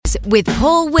Mix with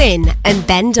Paul Wynn and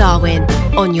Ben Darwin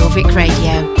on Jorvik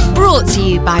Radio. Brought to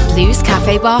you by Blues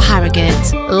Cafe Bar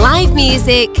Harrogate. Live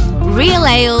music, real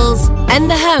ales, and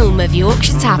the home of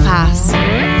Yorkshire Tapas.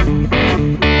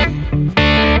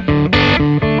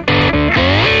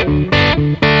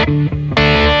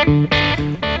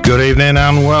 Good evening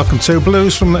and welcome to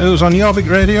Blues from the Ooze on Jorvik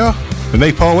Radio with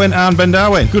me, Paul Wynn, and Ben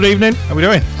Darwin. Good evening. How are we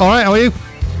doing? Alright, how are you?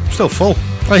 Still full.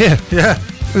 Oh yeah? Yeah.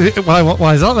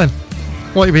 Why is that then?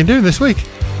 What have you been doing this week?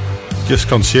 Just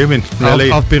consuming,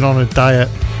 really. I've been on a diet.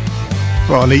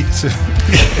 Well, I eat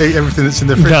everything that's in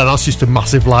the fridge. No, that's just a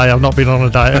massive lie. I've not been on a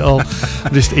diet at all.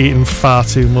 I'm just eating far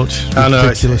too much. I know,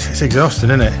 it's exhausting,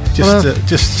 isn't it?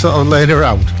 Just sort of laying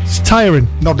around. It's tiring.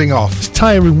 Nodding off. It's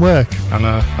tiring work. I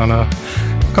know.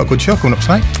 Got a good show coming up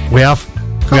tonight. We have.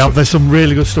 There's some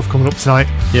really good stuff coming up tonight.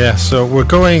 Yeah, so we're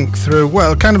going through,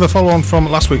 well, kind of a follow-on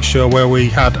from last week's show where we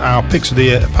had our Picks of the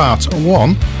Year Part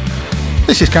 1.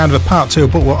 This is kind of a Part 2,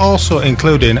 but we're also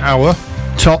including our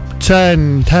Top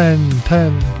 10.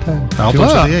 Albums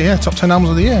of the year, yeah, Top 10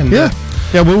 Albums of the Year. And, yeah,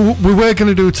 we were going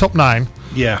to do a Top 9.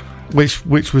 Yeah. Which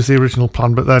was the original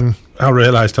plan, but then I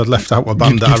realised I'd left out a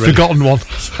band You'd forgotten one.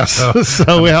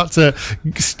 So we had to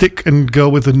stick and go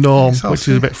with the norm, which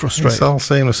is a bit frustrating. It's all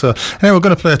seamless. So anyway, we're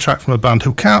going to play a track from a band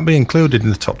who can't be included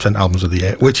in the top 10 albums of the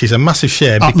year, which is a massive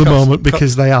shame. At the moment,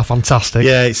 because they are fantastic.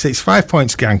 Yeah, it's 5 Point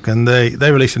Skank, and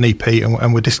they released an EP,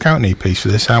 and we're discounting EPs for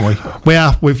this, aren't we? We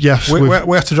are. We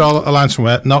have to draw a line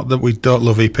somewhere. Not that we don't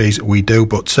love EPs, we do.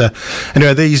 But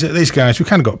anyway, these guys, we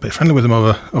kind of got a bit friendly with them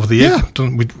over the year.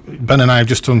 Yeah. Ben and I have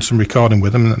just done some recording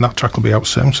with them, and that track will be out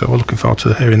soon, so we're looking forward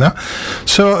to hearing that.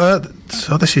 So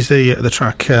this is the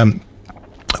track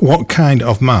What Kind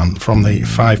of Man from the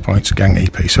 5 Points Gang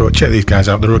EP. So check these guys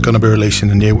out. They're going to be releasing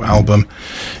a new album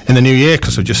in the new year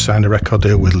because they've just signed a record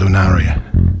deal with Lunaria.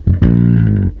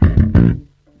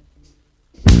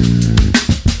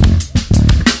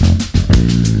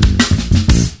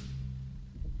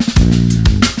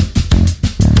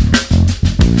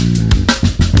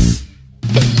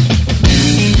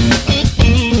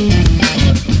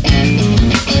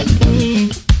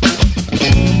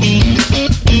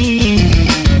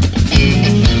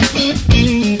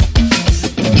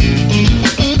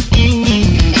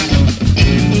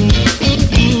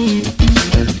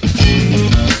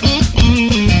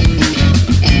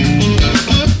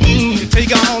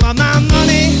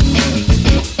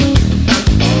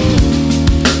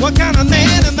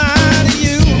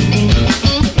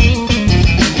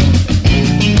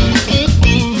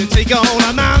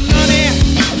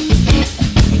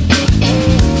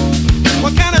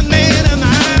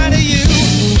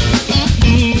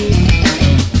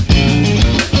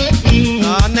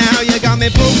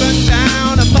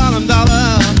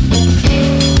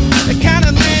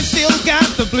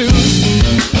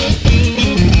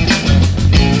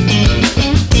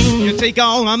 Take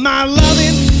all of my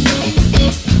loving.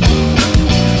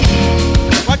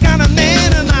 What kind of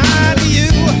man am I to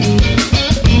you?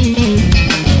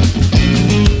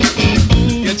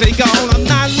 You take all of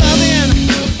my loving.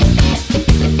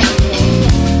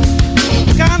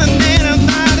 What kind of man am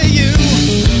I to you?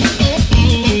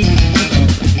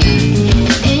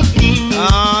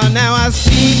 Oh, now I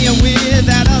see you with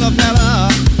that other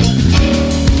fella.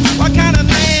 What kind of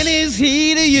man is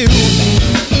he to you?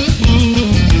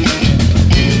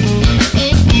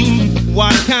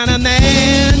 What kind of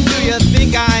man do you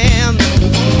think I am?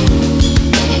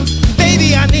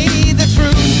 Baby, I need the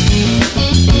truth.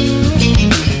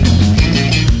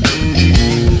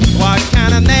 What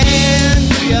kind of man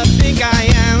do you think I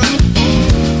am?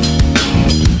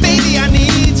 Baby, I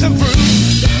need some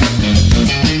proof.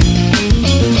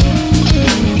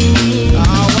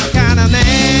 Oh, what kind of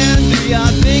man do you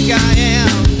think I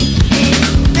am?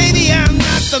 Baby, I'm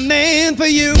not the man for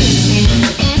you.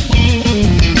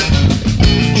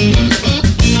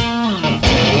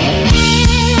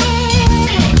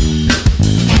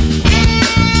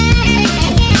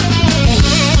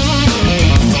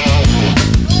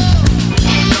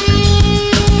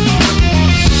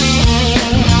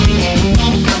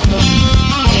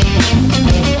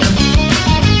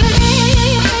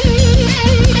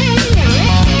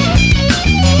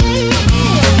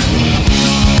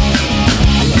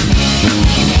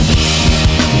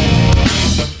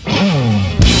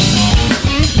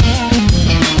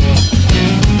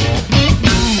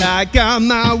 I got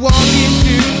my walking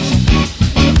shoes.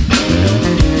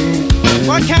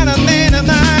 What kind of man am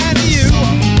I to you?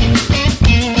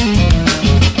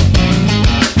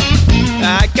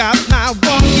 I got my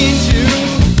walking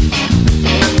shoes.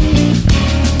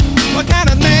 What kind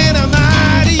of man am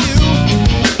I to you?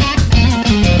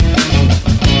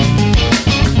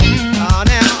 Oh,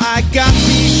 now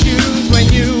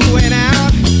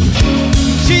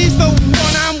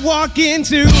walk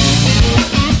into?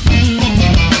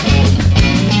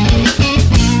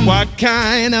 What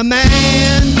kind of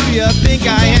man do you think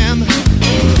I am?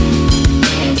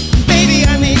 Baby,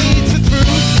 I need the truth.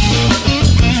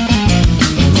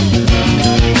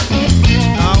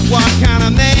 What kind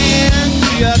of man do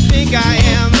you think I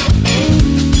am?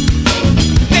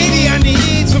 Baby, I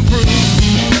need some proof.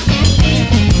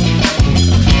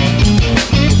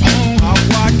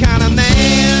 What kind of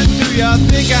man do you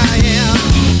think I am?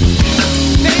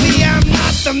 Baby, I'm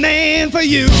not the man for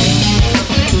you.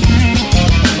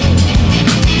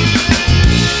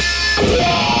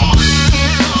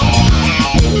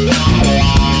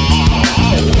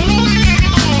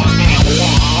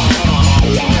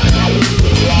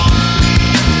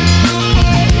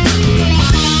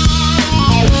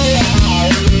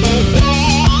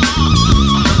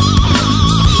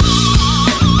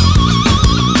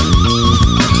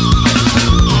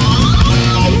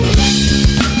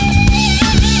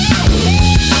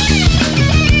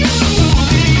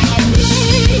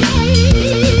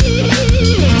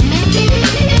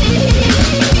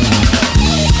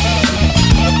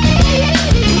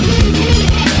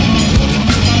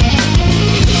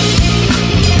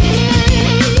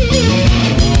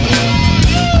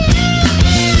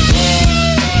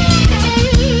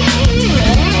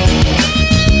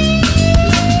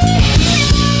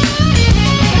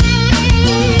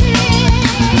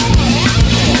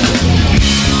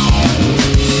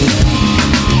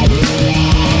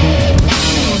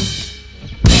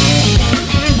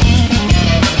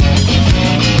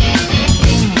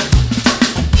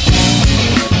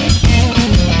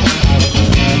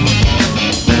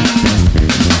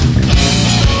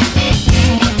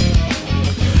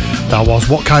 That was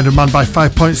What Kind of Man by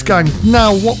 5 Points Gang.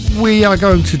 Now, what we are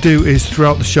going to do is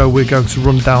throughout the show, we're going to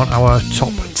run down our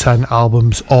top 10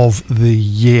 albums of the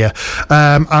year.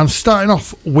 And starting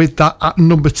off with that at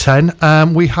number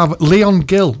 10, we have Leon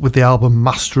Gill with the album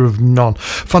Master of None.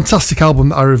 Fantastic album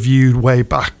that I reviewed way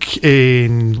back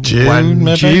in June,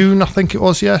 I think it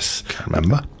was, yes. Can't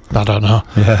remember. I don't know.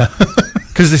 Yeah.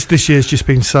 Because this year's just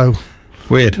been so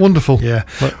weird, wonderful. Yeah.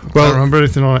 Well, I don't remember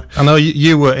anything on it. I know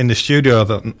you were in the studio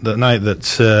that night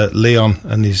that Leon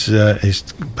and his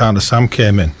partner Sam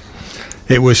came in.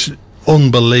 It was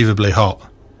unbelievably hot.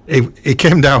 He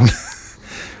came down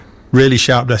really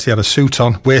sharp dressed. He had a suit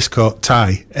on, waistcoat,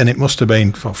 tie, and it must have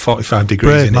been 45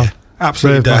 degrees Brave in man. here.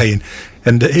 Absolutely Brave dying.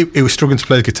 And he was struggling to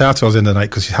play the guitar towards the end of the night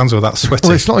because his hands were that sweaty.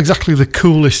 Well, it's not exactly the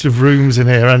coolest of rooms in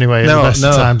here anyway. No, at the best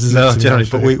of times, is it, generally.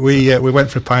 But we went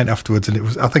for a pint afterwards,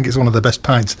 and I think it's one of the best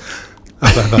pints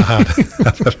I've ever had.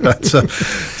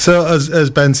 So as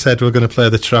Ben said, we're going to play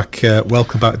the track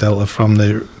 "Welcome Back, Delta" from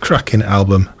the cracking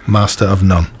album "Master of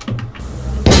None."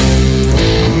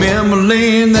 Memory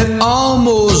lane that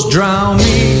almost drowned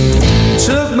me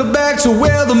took me back to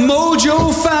where the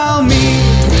mojo found me.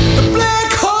 The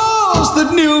black holes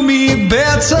that knew me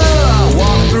better. I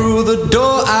walk through the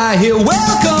door, I hear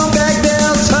 "Welcome back,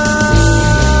 Delta."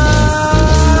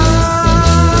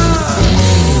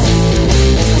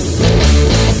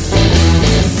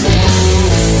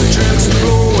 The drinks are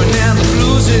flowing and the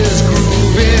blues is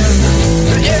grooving,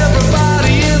 and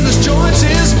everybody in this joint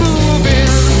is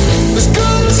moving. There's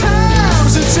good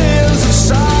times and tales of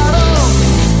Sodom.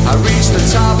 I reach the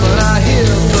top and I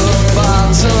hit the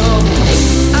bottom.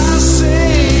 I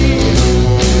sing,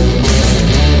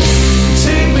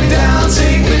 take me down,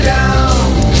 take me down.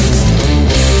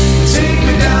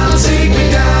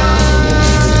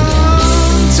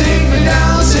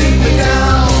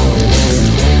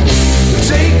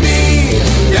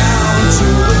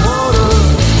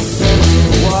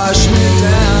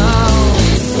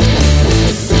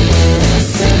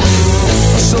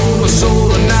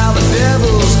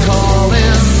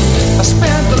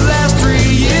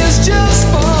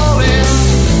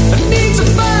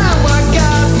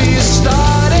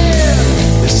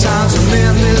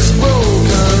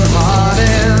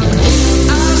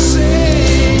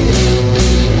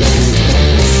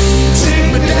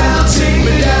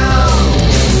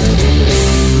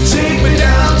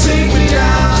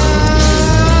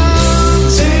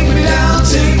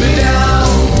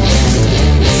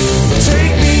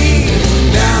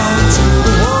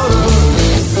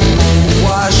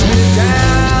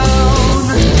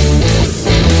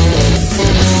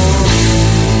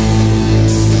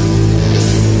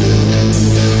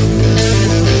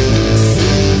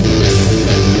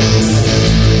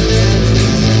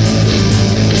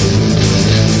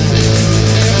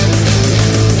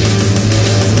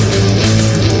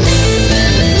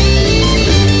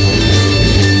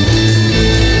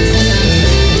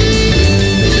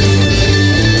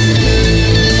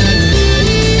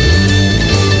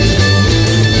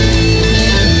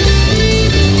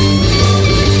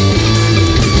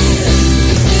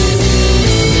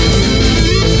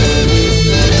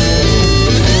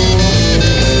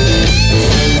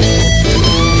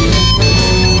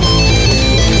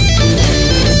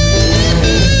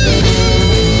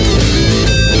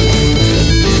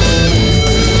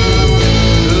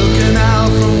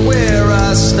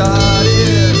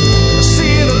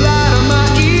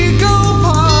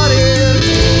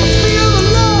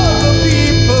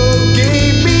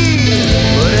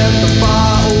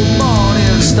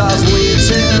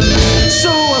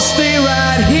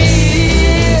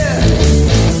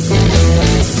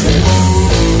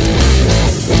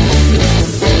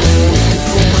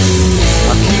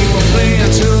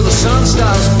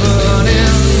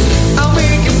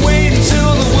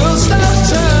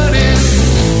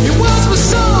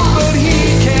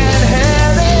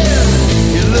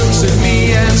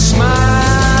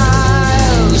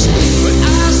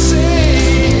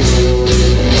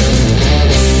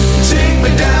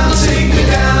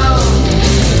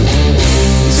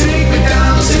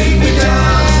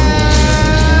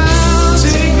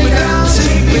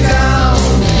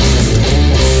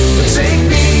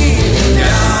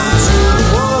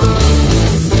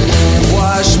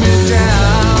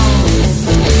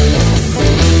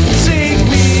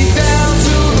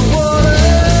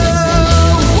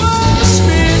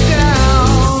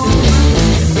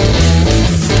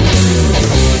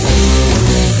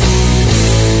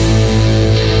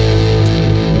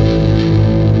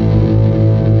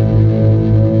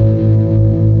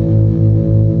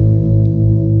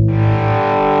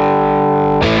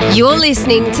 You're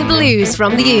listening to Blues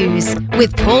from the Ooze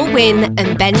with Paul Wynn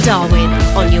and Ben Darwin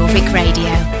on Jorvik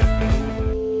Radio.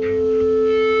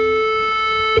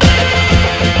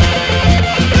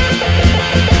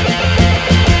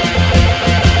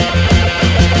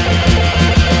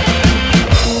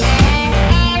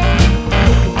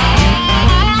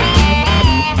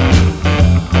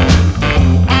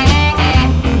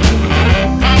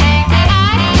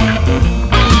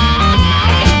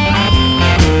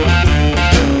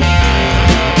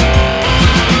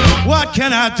 What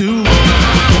can I do?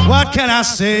 What can I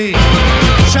say?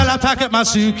 Shall I pack up my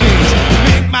suitcase,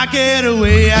 make my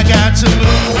getaway? I got to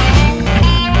move.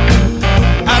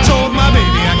 I told my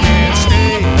baby I can't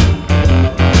stay.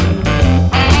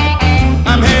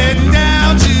 I'm heading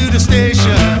down to the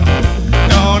station,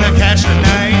 gonna catch the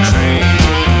night train.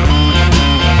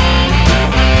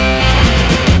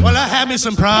 Well, I had me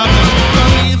some problems,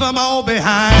 gonna leave them all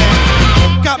behind.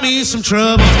 Got me some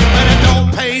trouble, but I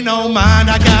don't pay no mind.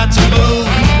 I got to move.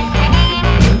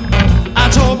 I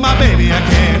told my baby I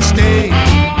can't stay.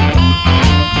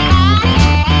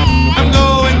 I'm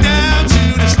going down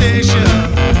to the station,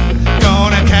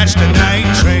 gonna catch the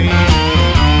night train.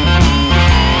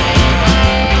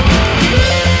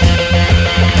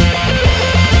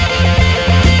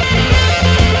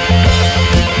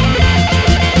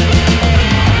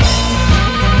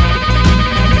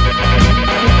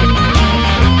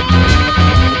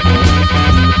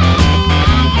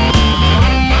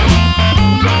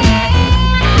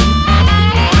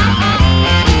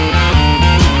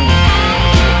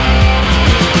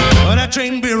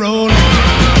 Train be rolling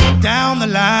down the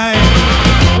line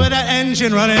with the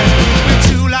engine running, with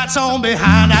two lights on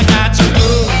behind. I got to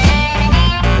move.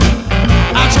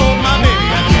 I told my baby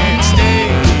I can't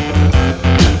stay.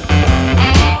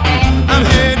 I'm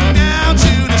heading down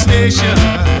to the station,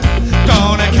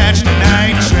 gonna catch the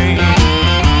night train.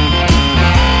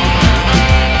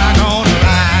 I'm gonna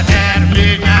ride that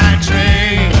midnight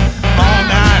train all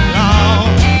night long.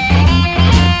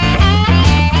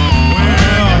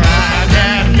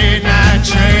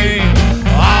 Train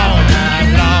all night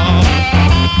long.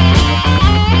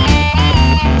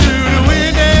 Through the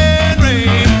wind and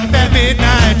rain, that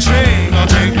midnight train gonna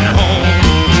take me home.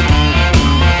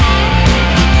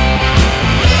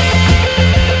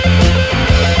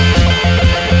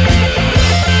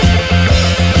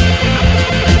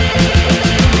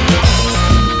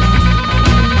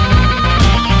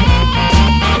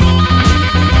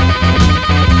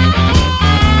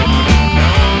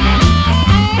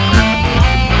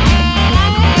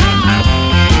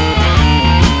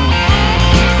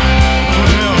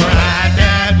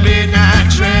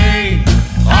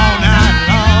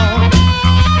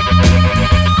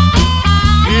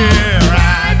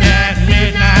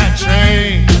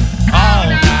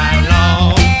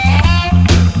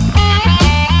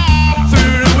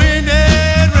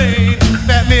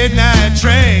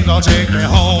 Train gonna take me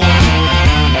home.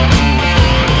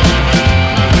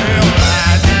 We'll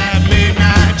ride that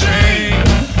midnight train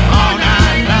all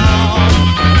night long.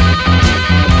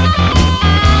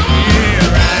 Yeah,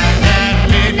 ride that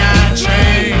midnight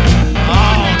train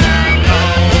all night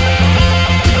long.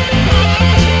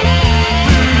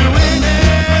 Through the wind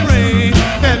and rain,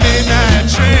 that midnight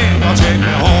train gonna take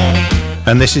me home.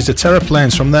 And this is the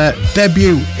Terraplanes from their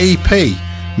debut EP,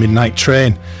 Midnight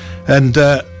Train. And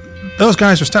those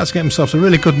guys have started to get themselves a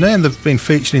really good name. They've been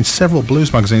featured in several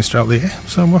blues magazines throughout the year.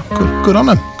 So good on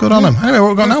them. Good on them. Anyway, what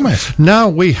have we got now, mate? Now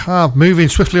we have, moving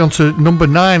swiftly on to number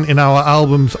 9 in our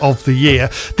albums of the year.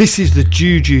 This is the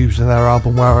Jujubes and their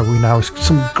album Where Are We Now? It's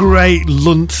some great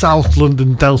South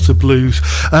London Delta blues.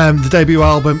 The debut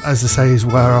album, as I say, is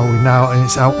Where Are We Now? And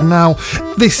it's out now.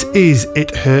 This is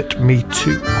It Hurt Me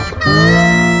Too.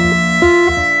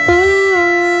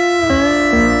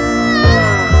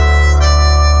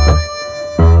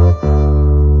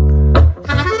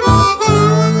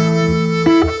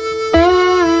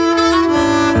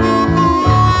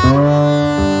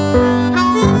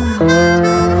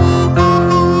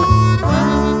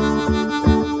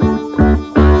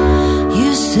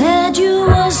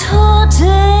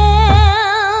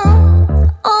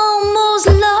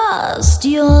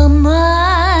 Your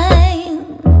mind,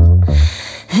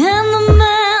 and the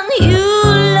man you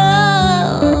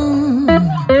love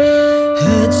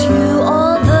hurts you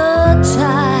all the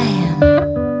time.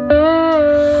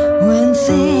 When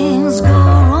things go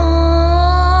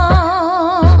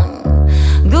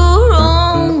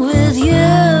wrong with you,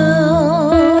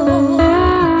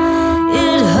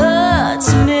 it hurts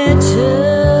me too.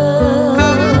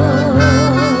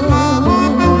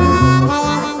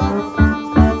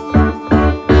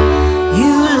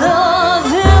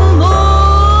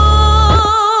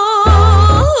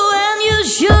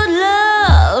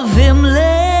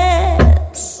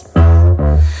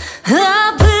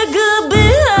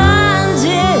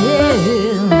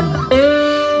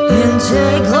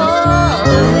 take all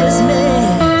his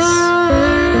mess.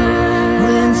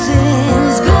 When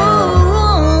things go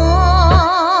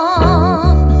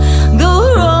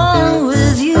wrong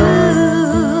with you,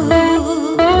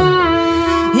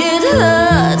 it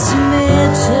hurts me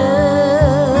too.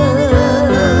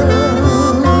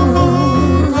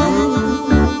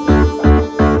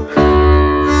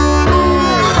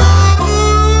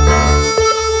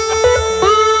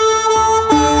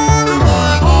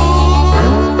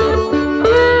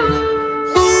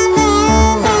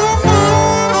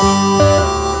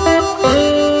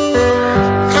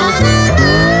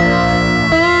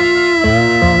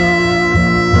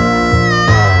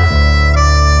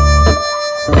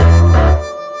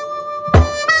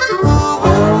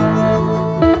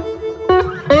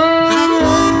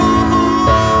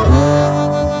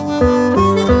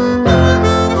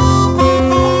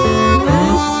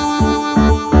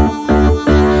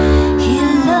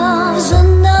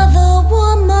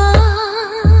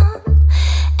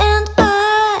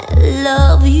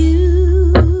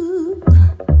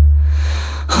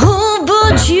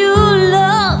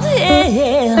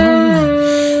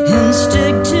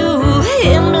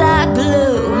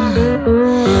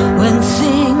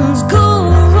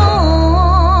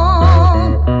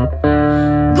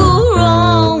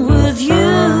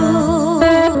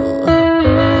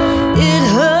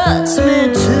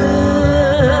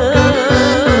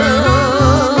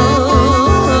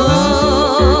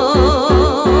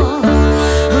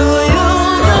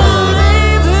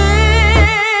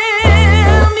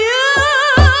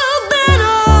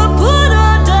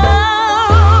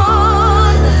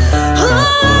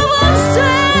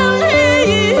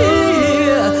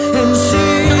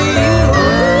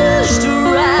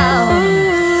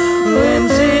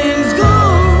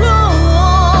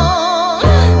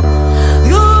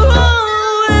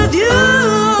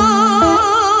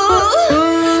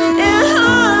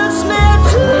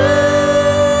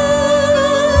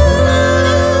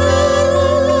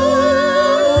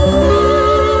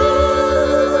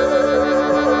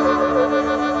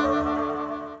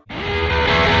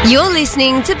 You're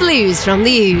listening to Blues from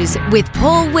the Ooze with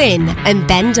Paul Wynn and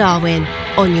Ben Darwin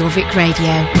on your Vic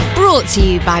Radio. Brought to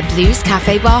you by Blues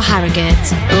Cafe Bar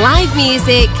Harrogate. Live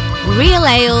music, real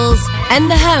ales, and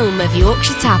the home of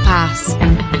Yorkshire tapas.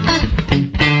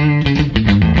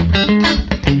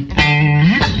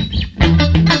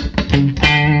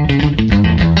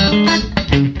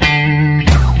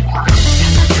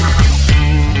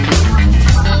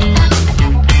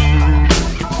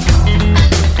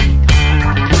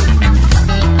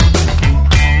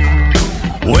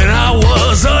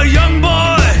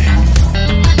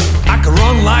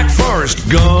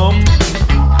 Gump.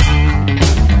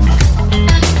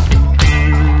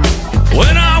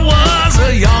 When I was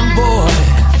a young boy,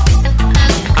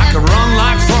 I could run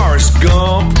like Forrest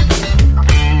Gump.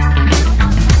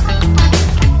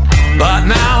 But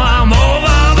now I'm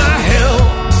over the hill,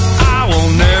 I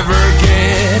will never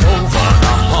get over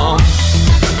the hump.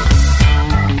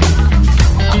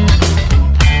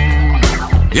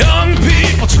 Young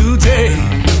people today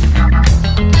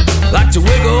like to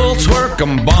wiggle, twerk,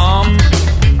 and bomb.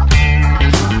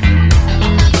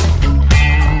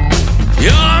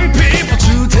 Young people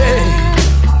today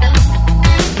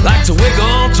like to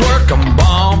wiggle, twerk, and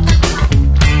bomb.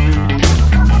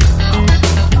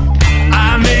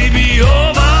 I may be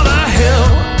over the hill,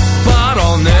 but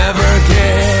I'll never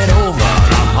get over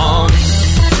the hump.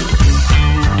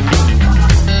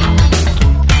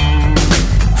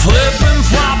 Flipping,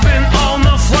 flopping on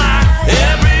the fly,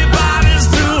 everybody's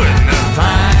doing their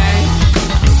thing.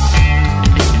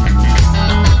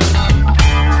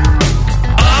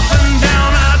 Up and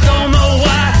down, I don't know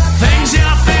why, things you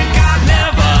think I'd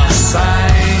never say.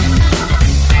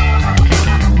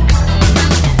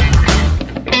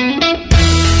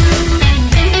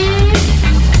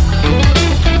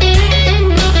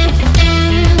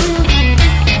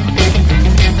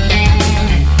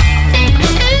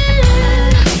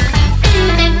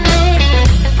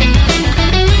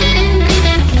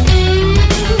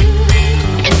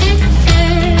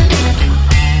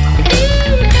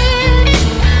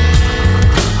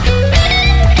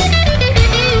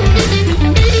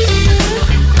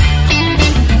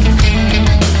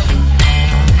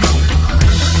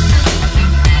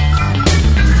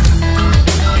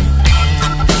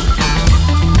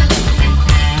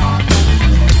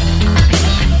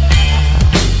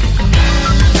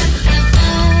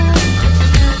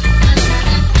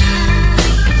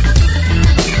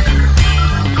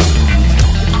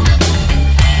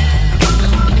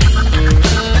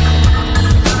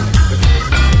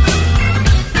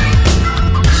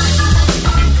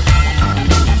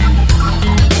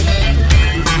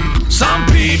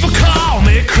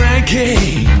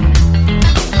 pancake,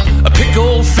 a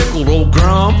pickled, fickled old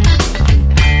grump.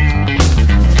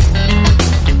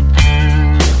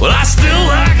 Well, I still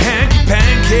like hanky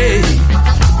pancake.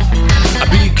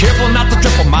 Be careful not to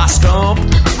trip on my stump.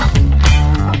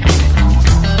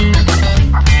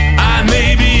 I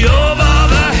may be over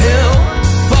the hill,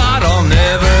 but I'll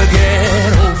never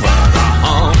get over the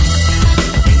hump.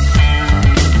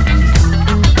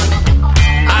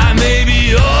 I may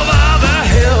be over the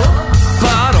hill,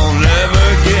 but I'll never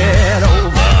get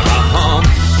over the hump.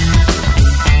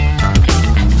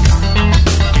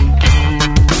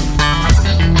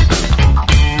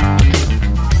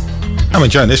 I'm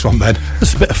enjoying this one, Ben.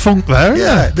 There's a bit of funk there, isn't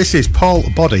Yeah, there? this is Paul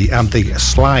Body and the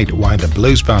Slide Winder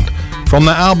Blues Band from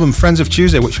their album Friends of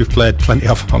Tuesday, which we've played plenty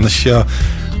of on the show.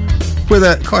 With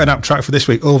quite an apt track for this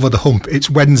week, Over the Hump. It's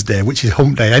Wednesday, which is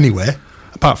hump day anyway.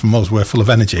 Apart from us, we're full of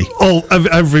energy.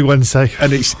 Every Wednesday.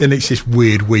 And it's this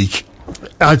weird week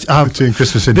I've between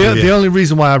Christmas and New Year. The only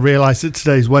reason why I realised that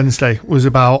today's Wednesday was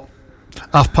about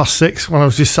 6:30 when I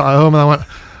was just sat at home and I went,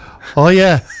 oh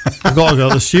yeah, I've got to go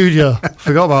to the studio.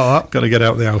 Forgot about that. Got to get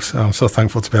out of the house. I'm so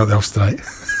thankful to be out of the house tonight.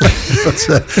 But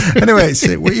anyway,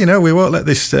 we won't let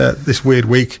this weird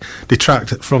week detract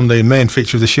from the main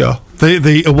feature of the show.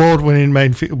 The award-winning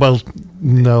main awards.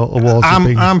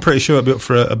 I'm pretty sure it'll be up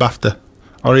for a BAFTA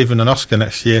or even an Oscar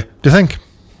next year. Do you think?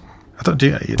 I don't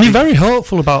do. You're very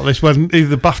hopeful about this when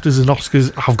either BAFTAs and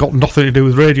Oscars have got nothing to do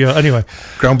with radio. Anyway,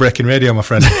 groundbreaking radio, my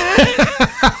friend.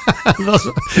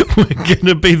 We're going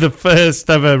to be the first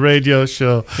ever radio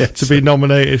show to be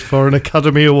nominated for an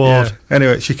Academy Award. Yeah.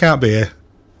 Anyway, she can't be here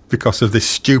because of this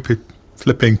stupid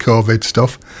flipping COVID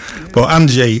stuff. But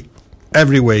Angie,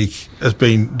 every week, has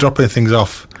been dropping things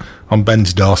off on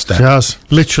Ben's doorstep. She has.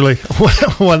 Literally.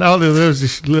 Went out there was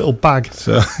this little bag.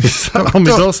 So on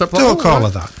my doorstep. Don't call her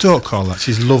that. Don't call her that.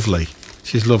 She's lovely.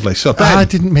 She's lovely. So Ben, I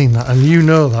didn't mean that, and you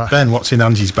know that. Ben, what's in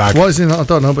Angie's bag? What is in that? I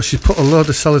don't know, but she's put a load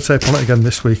of sellotape on it again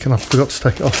this week, and I forgot to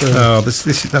take it off. Oh,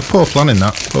 that poor planning.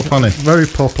 Poor planning. Very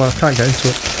poor plan. I can't get into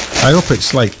it. I hope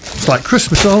it's like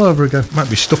Christmas all over again. Might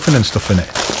be stuffing and stuff in it.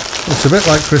 It's a bit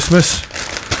like Christmas.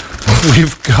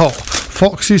 We've got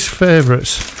Fox's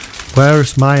favourites.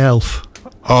 Where's my elf?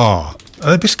 Oh,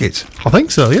 are they biscuits? I think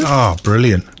so, yeah. Oh,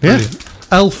 brilliant. Yeah. Brilliant.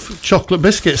 Elf chocolate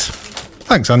biscuits.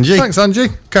 Thanks, Angie. Thanks, Angie.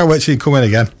 Can't wait to see you come in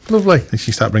again. Lovely. And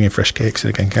she start bringing fresh cakes in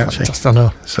again, can't she? Just I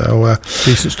know. So,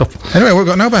 decent stuff. Anyway, what have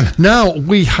we got now, Ben? Now,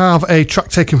 we have a track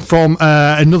taken from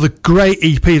another great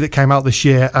EP that came out this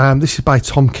year. This is by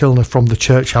Tom Kilner from the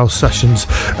Church House Sessions,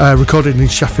 recorded in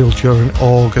Sheffield during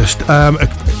August.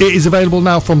 It is available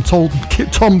now from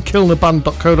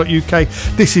tomkilnerband.co.uk.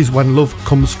 This is When Love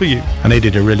Comes For You. And he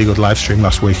did a really good live stream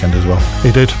last weekend as well.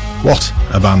 He did. What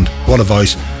a band. What a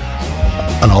voice.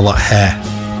 And all that hair.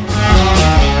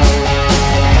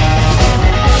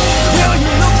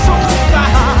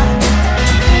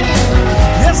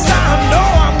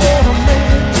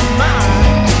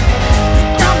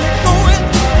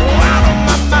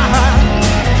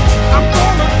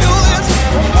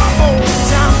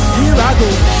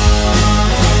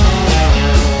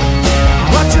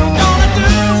 What you gonna do?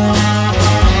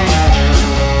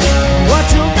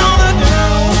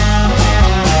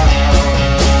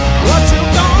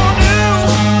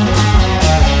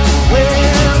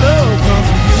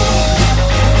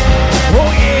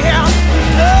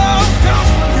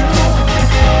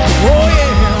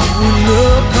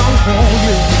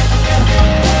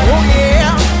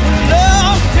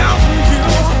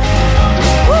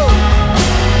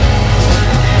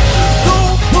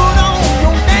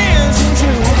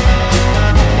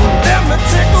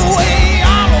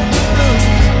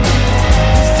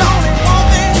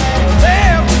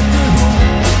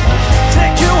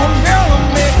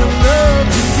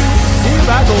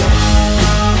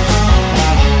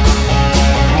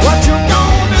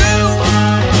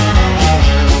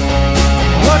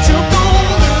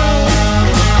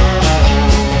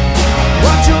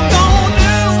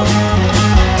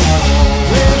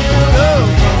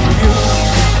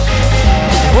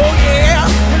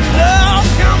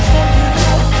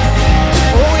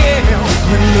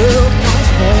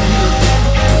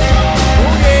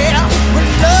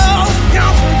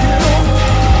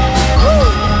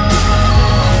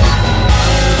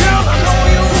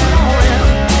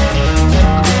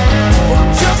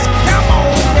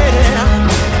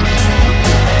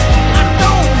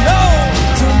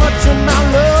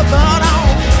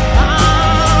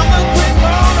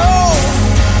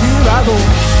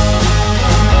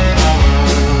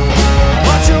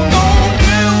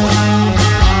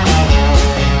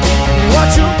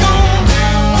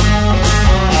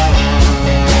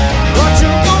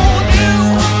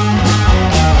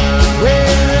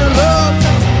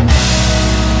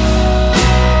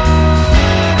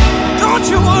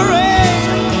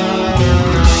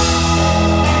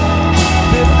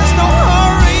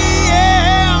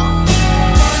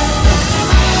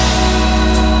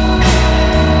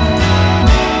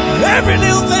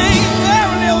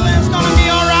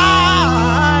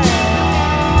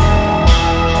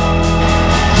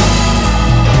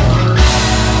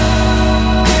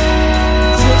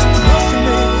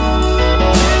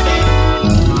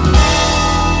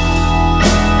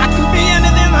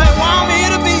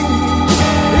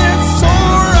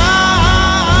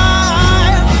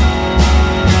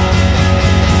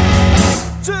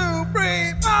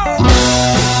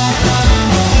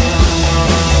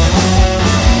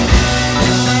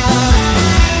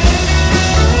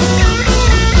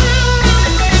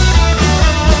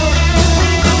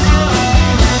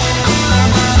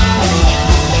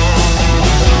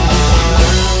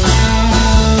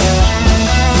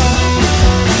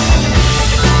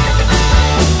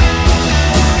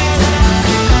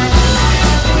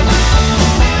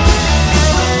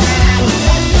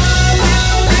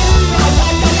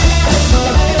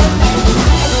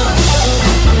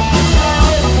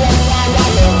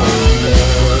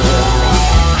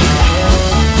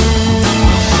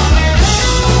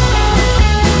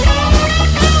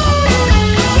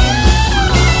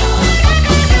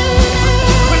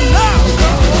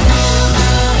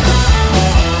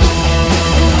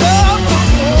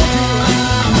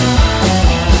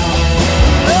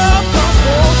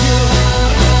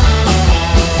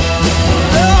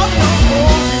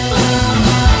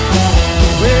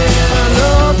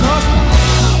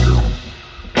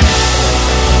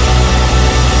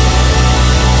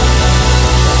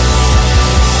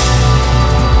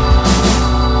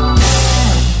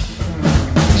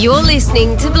 You're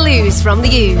listening to Blues from the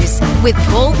Ooze with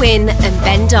Paul Wynn and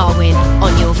Ben Darwin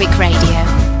on your Vic Radio.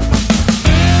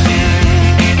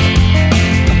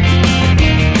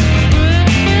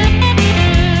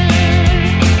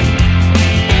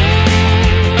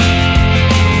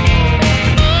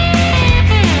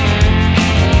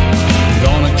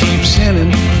 Gonna keep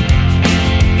sinning.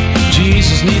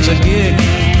 Jesus needs a gig.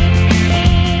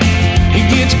 He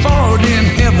gets bored in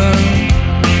heaven.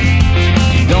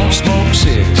 He don't smoke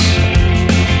cigs.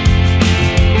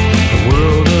 The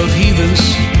world of heathens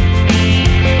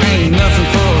ain't nothing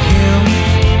for him.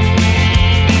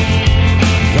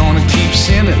 Gonna keep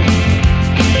sinning.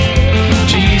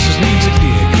 Jesus needs a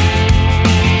gig.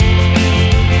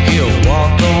 He'll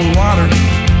walk on water,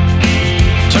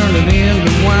 turn it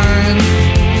into wine,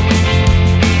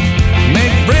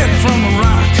 make bread from a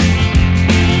rock.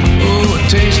 Oh, it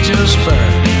tastes just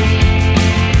fine.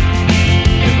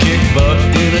 He'll kick butt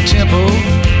in a temple,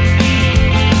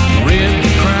 rid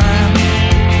the crime.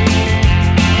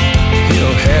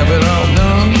 He'll have it all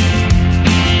done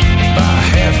by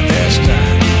 9:30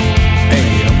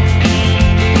 a.m.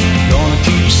 Gonna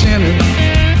keep sinning.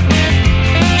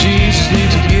 Jesus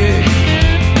needs a gig.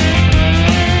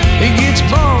 He gets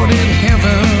bored in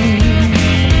heaven.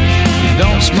 He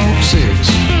don't smoke cigs.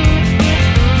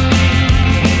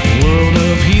 The world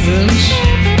of heathens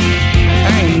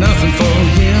ain't nothing for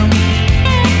him.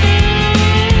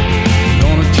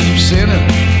 Gonna keep sinning.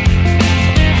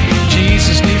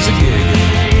 Jesus needs a gig.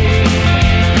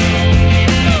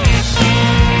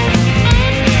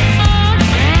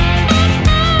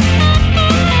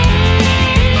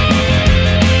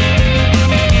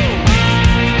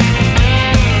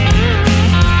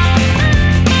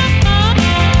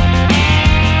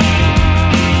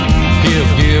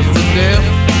 He'll give the deaf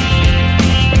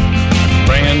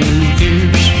brand new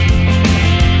ears,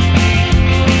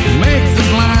 make the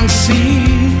blind see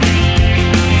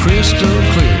crystal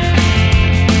clear,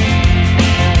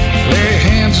 lay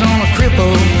hands on a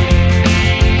cripple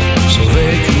so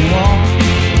they can walk.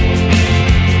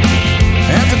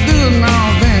 After doing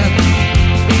all that,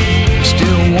 he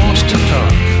still wants to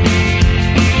talk.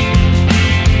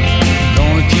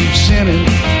 Gonna keep sinning.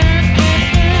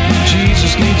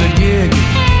 Jesus needs a gig.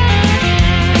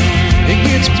 He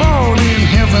gets bored in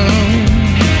heaven.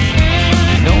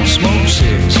 He don't smoke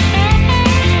cigs.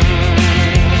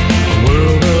 A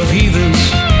world of heathens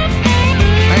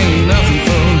ain't nothing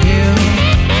for him.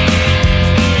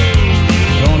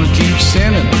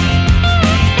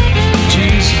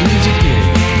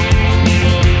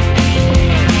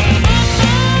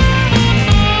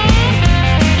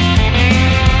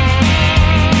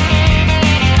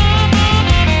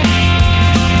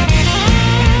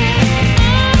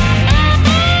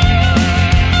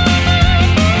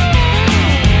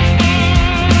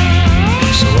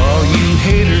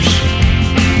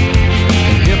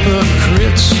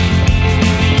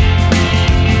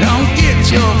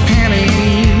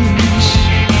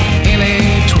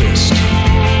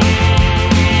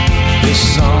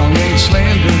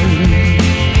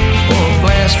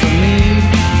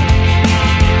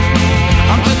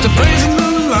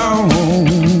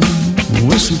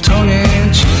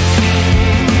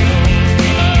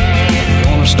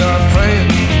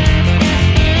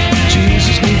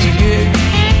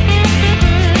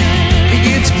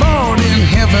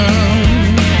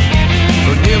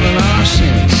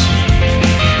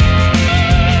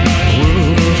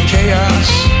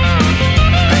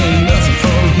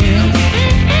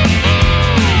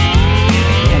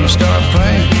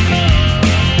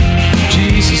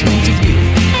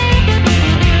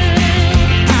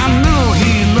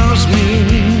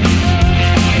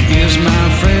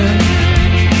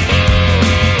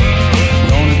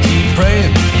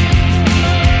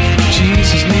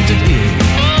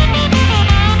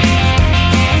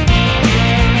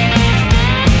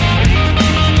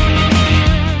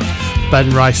 Ben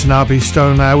Rice and R.B.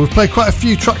 Stone there. We've played quite a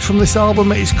few tracks from this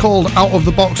album. It's called Out of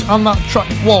the Box, and that track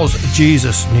was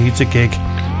Jesus Needs a Gig.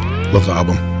 Love that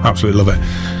album. Absolutely love it.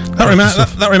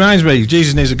 That reminds me,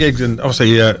 Jesus Needs a Gig, and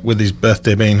obviously with his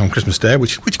birthday being on Christmas Day,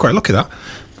 which quite lucky that.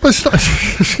 But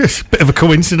it's a bit of a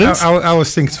coincidence. I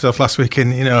was thinking to myself last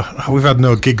weekend, we've had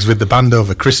no gigs with the band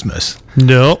over Christmas.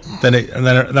 No. Then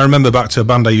I remember back to a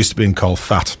band I used to be in called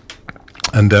Fat.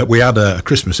 And we had a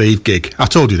Christmas Eve gig. I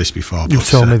told you this before. You've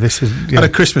told me this. Had a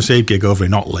Christmas Eve gig over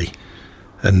in Otley.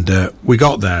 And we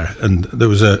got there, and there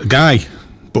was a guy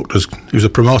booked us. He was a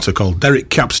promoter called Derek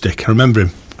Capstick. I remember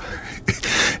him.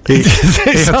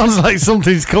 It sounds like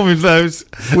something's coming those.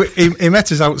 He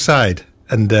met us outside,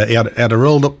 and he had a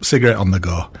rolled up cigarette on the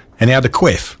go, and he had a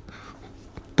quiff.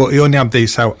 But he only had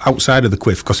these outside of the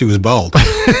quiff because he was bald.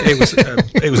 It was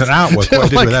an artwork. What he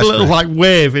did like with a little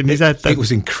wave in his head. Then. It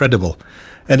was incredible.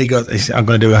 And he said, I'm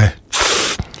going to do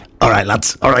all right,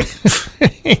 lads, all right.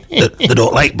 they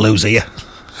don't like blues here.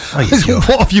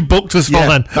 What have you booked us for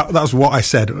then? That's what I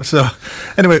said. So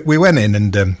anyway, we went in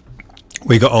and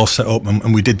we got all set up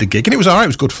and we did the gig. And it was all right. It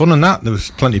was good fun and that. There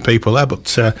was plenty of people there.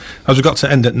 But as we got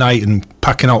to end at night and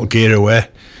packing out gear away,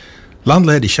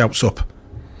 landlady shouts up,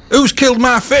 "Who's killed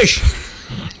my fish?"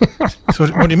 So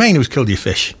what do you mean who's killed your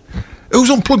fish? Who's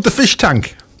unplugged the fish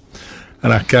tank?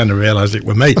 And I kind of realised it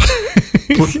were me.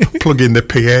 Plugging the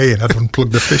PA and I'd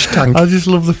unplugged the fish tank. I just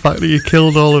love the fact that you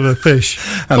killed all of her fish.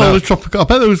 All the tropical. I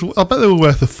bet they were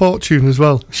worth a fortune as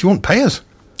well. She wouldn't pay us.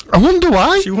 I wonder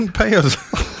why. She wouldn't pay us.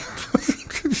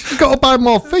 You've got to buy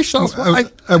more fish. That's why.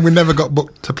 And we never got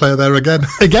booked to play there again.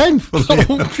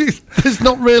 There's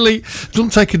not really.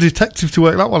 Doesn't take a detective to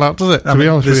work that one out, does it? To be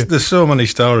honest with you. There's so many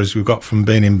stories we've got from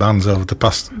being in bands over the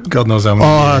past God knows how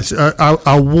many years.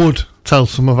 I would tell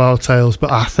some of our tales,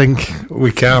 but I think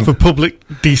we can. For public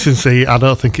decency, I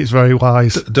don't think it's very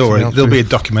wise. Don't worry, there'll be a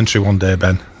documentary one day,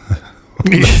 Ben.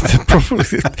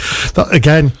 Probably that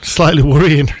again, slightly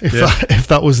worrying if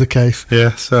that was the case.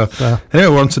 Yeah. So anyway,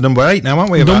 we're on to number 8 now,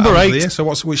 aren't we? Number 8. So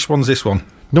which one's this one?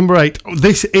 Number 8.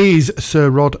 This is Sir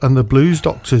Rod and the Blues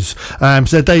Doctors.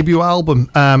 It's their debut album.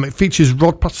 It features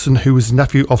Rod Patterson, who is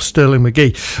nephew of Sterling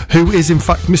McGee, who is in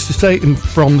fact Mr. Satan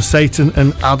from Satan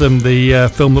and Adam, the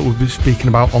film that we'll be speaking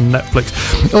about on Netflix.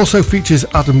 It also features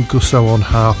Adam Gusso on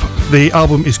harp. The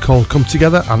album is called Come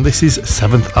Together, and this is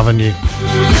 7th Avenue.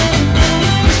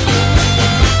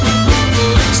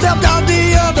 Stepped out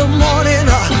the other morning,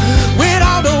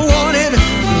 without a warning,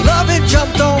 love it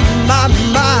jumped on my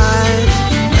mind.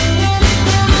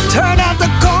 Turn out the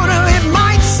corner, it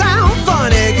might sound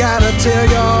funny, gotta tell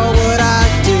y'all what I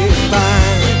did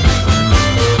find.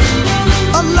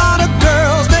 A lot of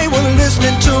girls, they were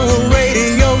listening to a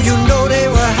radio, you know they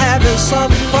were having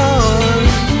some fun.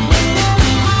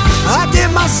 I did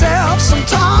myself some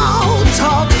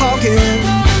talking,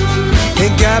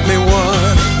 it got me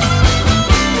one.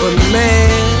 But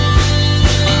man,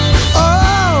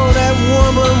 oh, that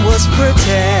woman was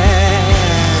pretty.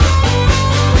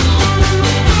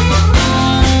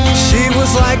 She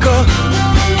was like a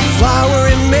flower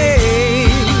in May.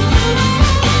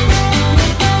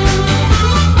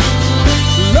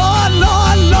 Lord,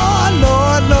 Lord, Lord,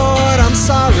 Lord, Lord, I'm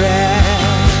sorry.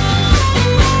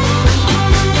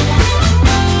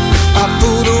 I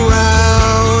fooled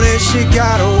around and she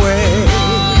got away.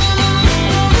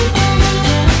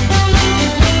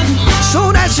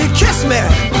 Soon as she kissed me,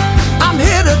 I'm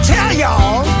here to tell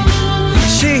y'all,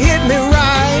 she hit me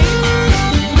right.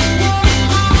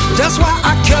 That's why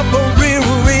I kept her real,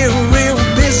 real, real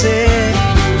busy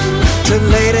till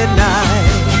late at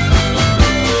night.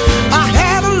 I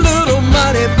had a little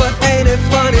money, but ain't it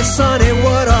funny, sonny,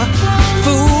 what a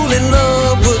fool in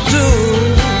love would do.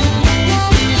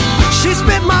 She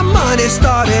spent my money,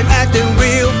 started acting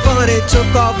real funny,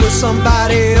 took off with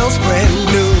somebody else brand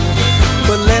new.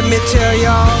 But let me tell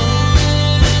y'all,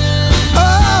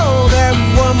 oh, that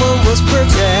woman was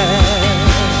pretty.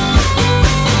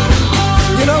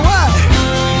 You know what?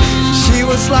 She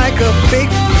was like a big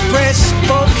fresh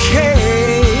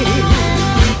bouquet.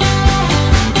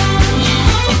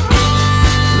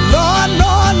 Lord,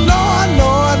 Lord, Lord,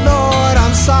 Lord, Lord,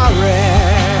 I'm sorry.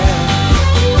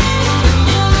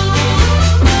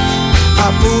 I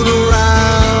fooled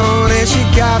around and she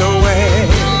got away.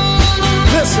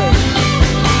 Listen.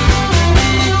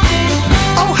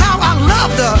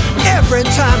 Every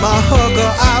time I hug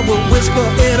her, I will whisper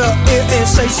in her ear and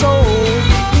say so.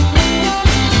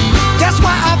 That's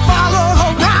why I follow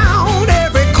her around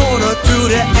every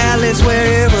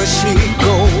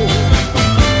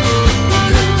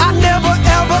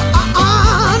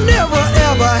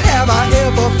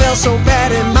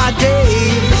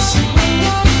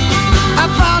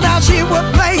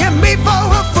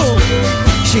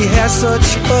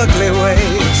such ugly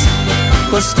ways,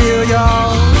 but still,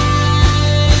 y'all,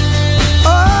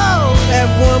 oh, that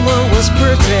woman was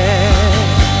pretty.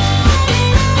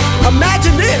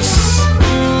 Imagine this,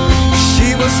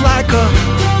 she was like a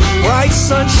bright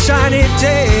sunshiny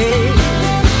day.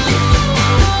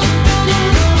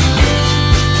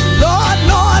 Lord,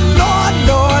 Lord, Lord,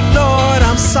 Lord, Lord,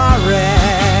 I'm sorry.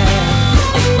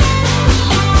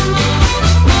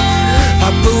 I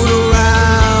fooled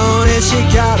around and she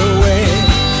got away.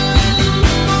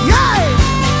 Yeah!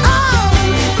 Oh!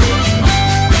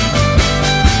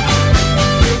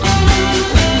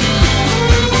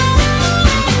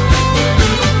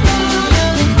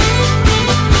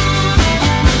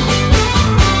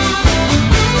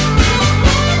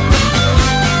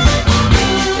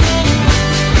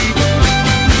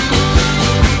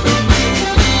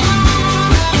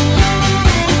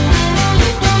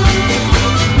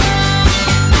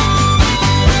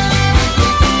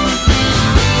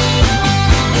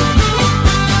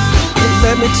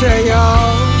 Let me tell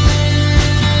y'all,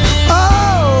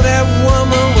 oh, that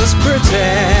woman was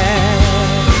pretty.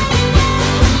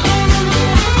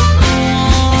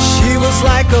 She was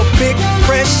like a big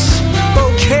fresh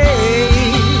bouquet.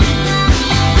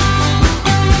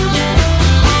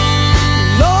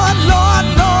 Lord, Lord,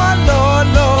 Lord, Lord,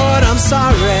 Lord, I'm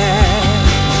sorry.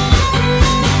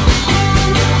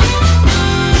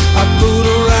 I fooled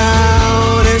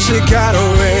around and she got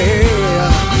away.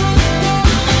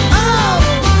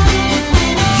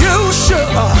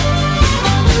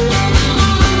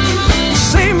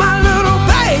 See my little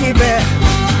baby,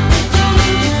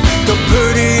 the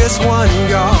prettiest one,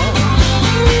 y'all.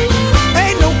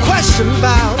 Ain't no question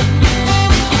about it.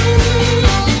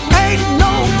 Ain't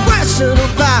no question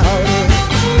about it.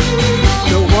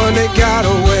 The one that got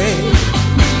away,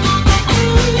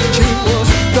 she was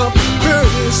the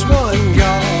prettiest one,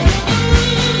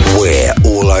 y'all. We're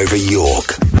all over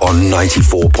York on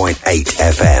 94.8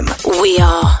 FM. We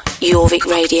are Jorvik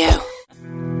Radio.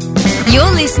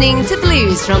 You're listening to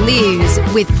Blues from the Ooze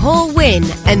with Paul Wynn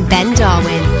and Ben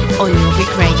Darwin on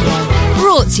Jorvik Radio.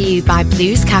 Brought to you by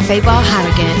Blues Cafe Bar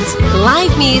Harrogate.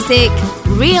 Live music,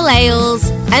 real ales,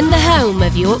 and the home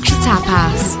of Yorkshire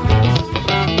tapas.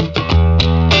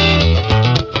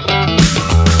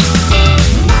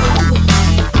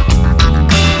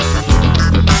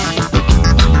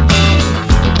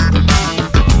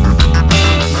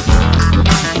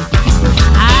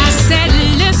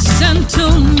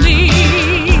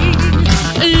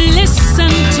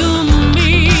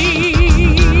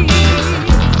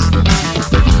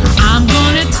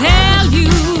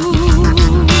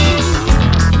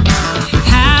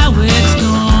 How it's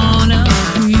gonna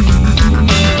be.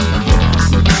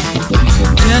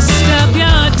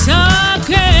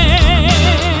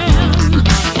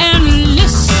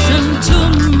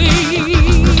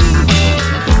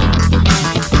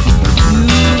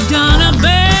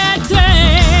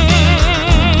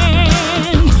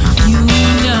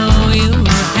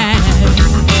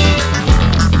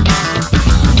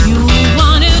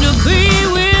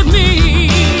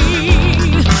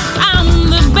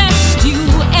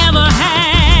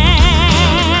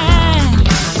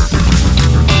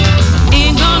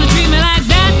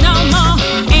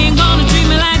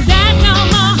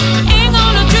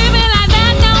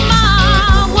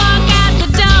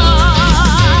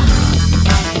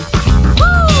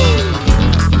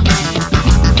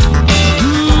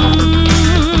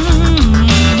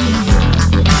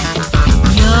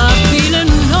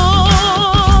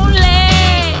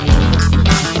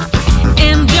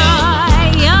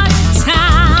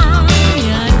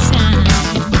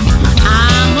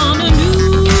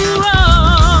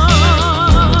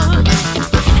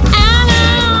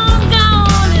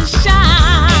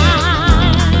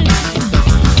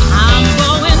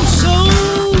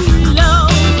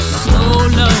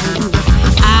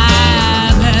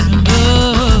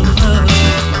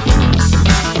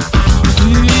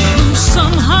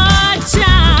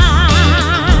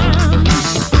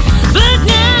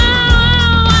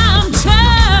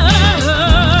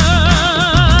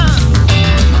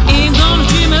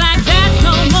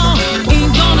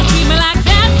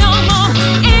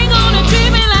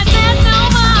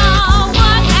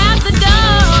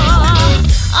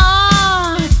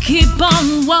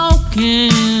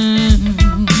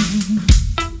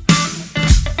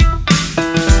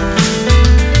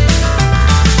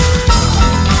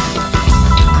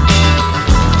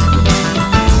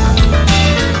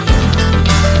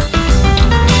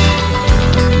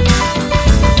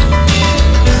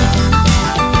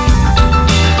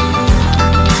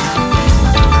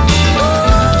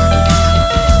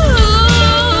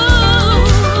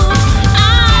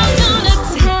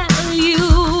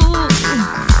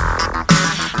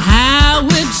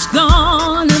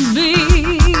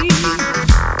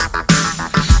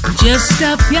 Just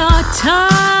stop your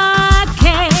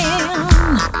talking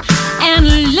and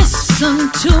listen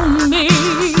to me.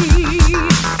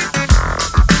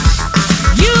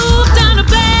 You've done a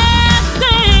bad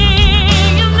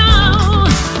thing, you know.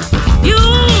 You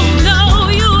know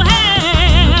you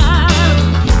have.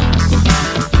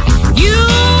 You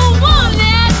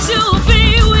wanted to be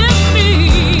with me.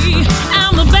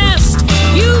 I'm the best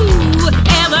you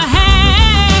ever had.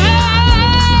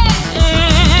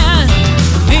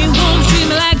 Ain't gonna treat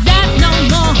me like that no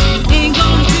more. Ain't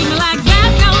gonna treat me like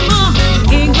that no more.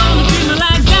 Ain't gonna treat me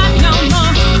like that no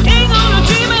more. Ain't gonna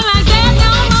treat me like that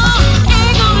no more.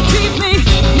 Ain't gonna treat me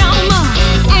no more.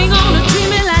 Ain't gonna treat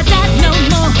me like that no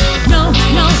more. No,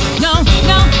 no, no,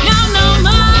 no, no, no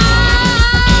more.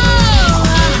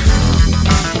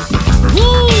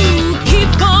 Ooh, keep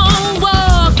on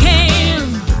walking.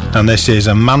 And this is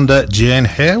Amanda Jane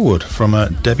Harewood from a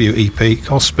debut EP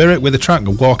called Spirit, with the track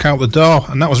Walk Out the Door,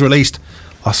 and that was released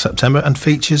last September and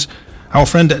features our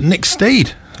friend Nick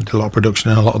Steed. Did a lot of production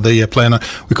and a lot of the playing.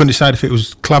 We couldn't decide if it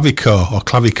was clavichord or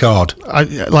clavichord.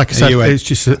 Like I said, it's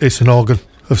just it's an organ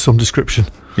of some description.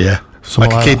 Yeah,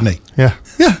 Something like a kidney. That.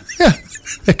 Yeah.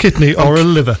 A kidney or a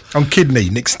liver. On kidney,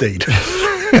 Nick Steed.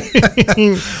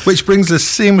 Which brings us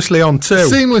seamlessly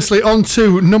on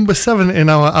to number 7 in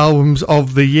our albums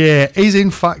of the year is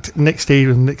in fact Nick Steed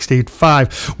and Nick Steed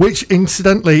 5, which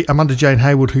incidentally Amanda Jane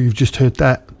Harewood, who you've just heard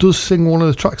there, does sing one of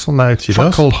the tracks on there. It's a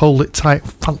track called Hold It Tight.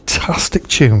 Fantastic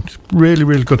tune. Really,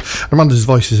 really good. Amanda's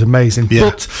voice is amazing. Yeah.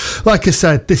 But like I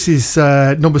said, this is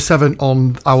number 7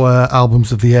 on our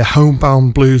albums of the year,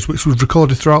 Homebound Blues, which was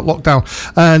recorded throughout lockdown.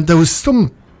 And there was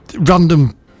some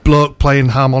random bloke playing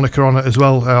harmonica on it as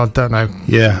well. I don't know.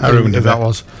 Yeah, I remember who that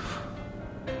was.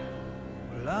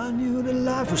 Well, I knew that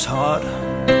life was hard,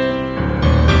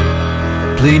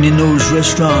 playing in those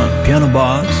restaurant piano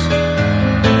bars.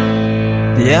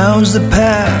 The hours that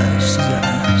passed as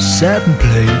I sat and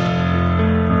played.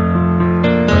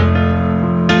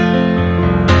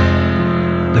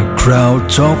 The crowd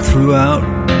talked throughout,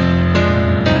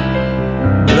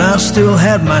 but I still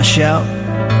had my shout.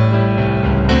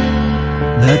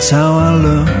 That's how I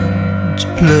learned to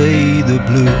play the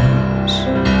blues.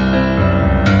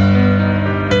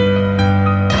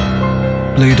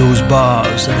 Play those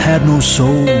bars that had no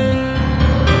soul,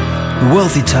 the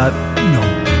wealthy type, you know,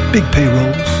 big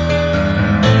payrolls,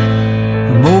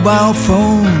 the mobile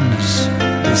phones,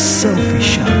 the selfie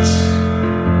shots,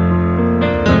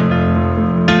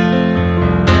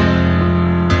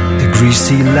 the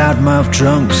greasy loudmouth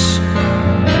drunks,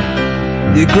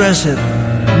 the aggressive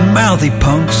mouthy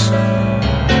punks.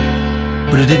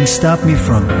 But it didn't stop me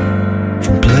from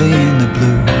playing the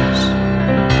blues.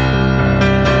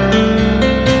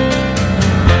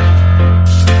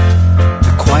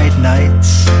 The quiet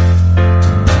nights,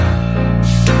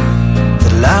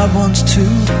 the loud ones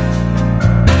too,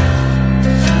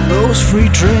 those free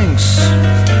drinks,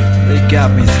 they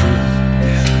got me through.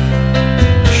 Yeah,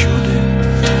 sure did.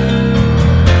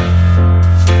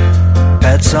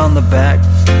 Pats on the back,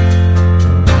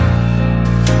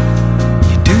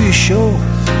 show.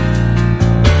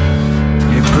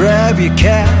 You grab your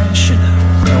cash and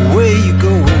away you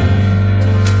go.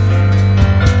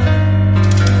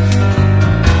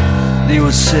 They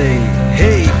would say,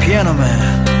 hey piano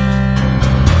man,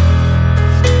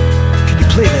 can you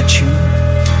play that tune?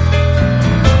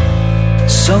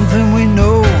 Something we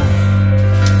know,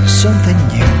 something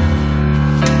new.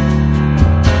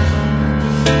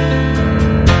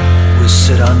 We'll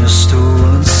sit on your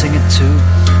stool and sing it too,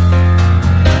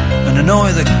 and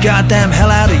annoy the goddamn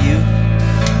hell out of you.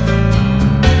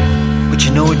 But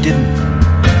you know it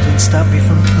didn't stop me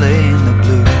from playing the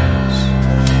blues.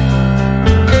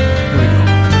 Here we go.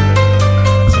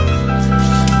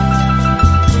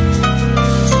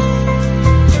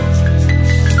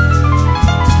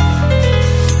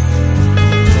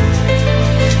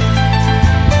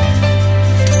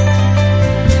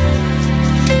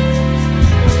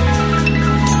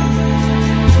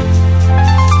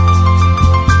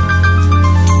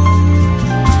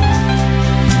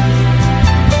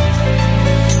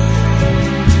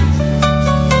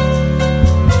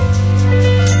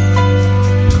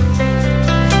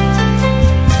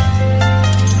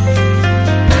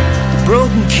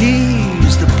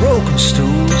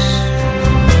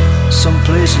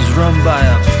 Run by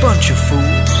a bunch of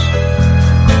fools.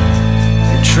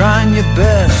 You're trying your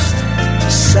best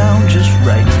to sound just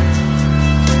right.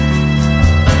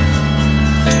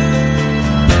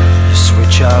 You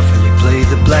switch off and you play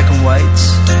the black and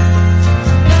whites.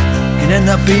 It ended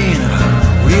up being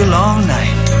a real long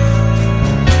night.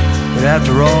 But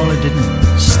after all, it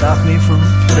didn't stop me from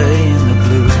playing the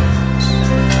blues.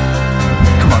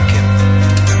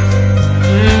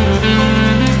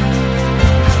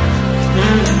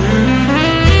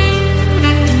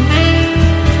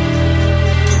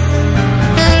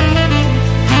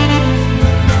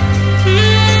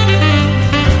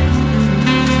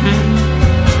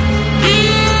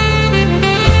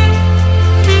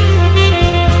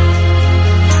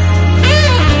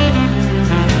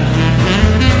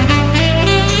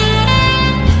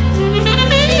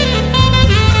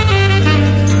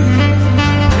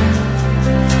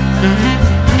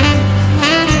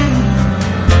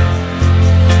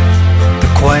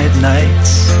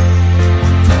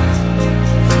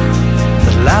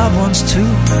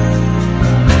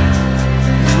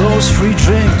 those free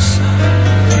drinks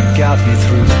got me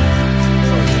through.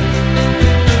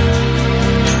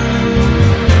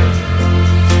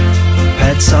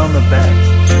 Pats on the back,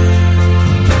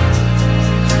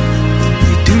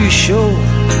 you do your show,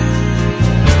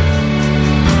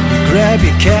 you grab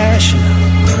your cash and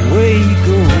away you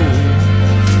go.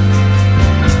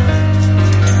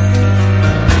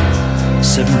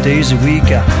 7 days a week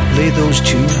I play those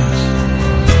tunes,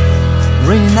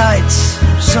 rainy nights,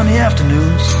 sunny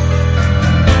afternoons,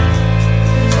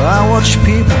 I watch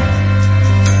people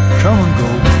come and go.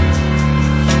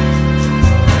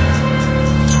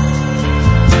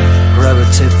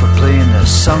 Gravitate for playing the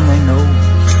song they know,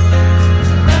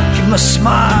 give them a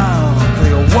smile for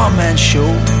your one-man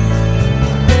show.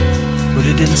 But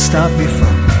it didn't stop me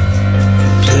from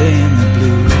playing the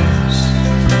blues.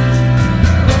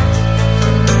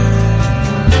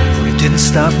 It didn't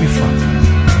stop me from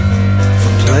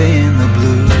playing the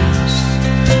blues.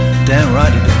 Damn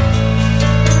right it did.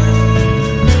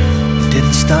 It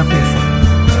didn't stop me from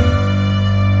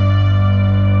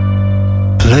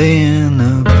playing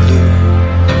the blues.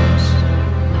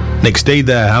 Nick Steed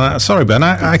there. Sorry, Ben,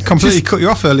 I completely cut you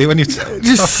off earlier when you...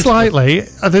 Just slightly.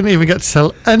 I didn't even get to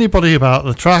tell anybody about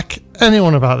the track,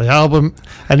 anyone about the album,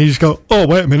 and you just go, oh,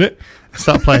 wait a minute,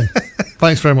 start playing.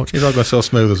 Thanks very much. You've all gone so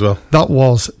smooth as well. That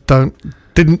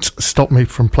didn't stop me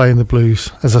from playing the blues,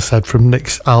 as I said, from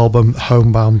Nick's album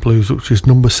Homebound Blues, which is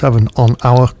number 7 on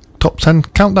our top 10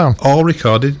 countdown. All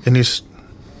recorded in his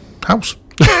house.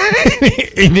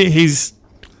 In his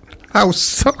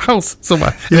house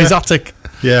somewhere, in his attic.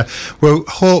 Yeah, well,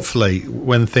 hopefully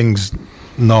when things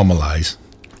normalise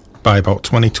by about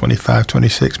 2025,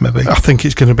 26 maybe. I think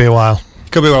it's going to be a while.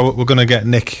 Could be a while. We're going to get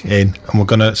Nick in and we're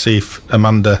going to see if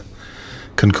Amanda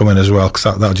can come in as well,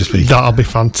 because that'll just be... That'll be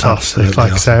fantastic.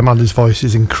 Like I say, Amanda's voice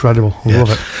is incredible. I love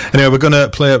it. Anyway, we're going to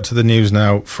play up to the news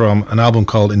now from an album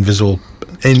called Invisible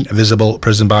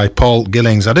Prison by Paul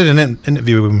Gillings. I did an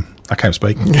interview with him. I can't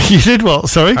speak. You did what?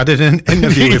 Sorry? I did an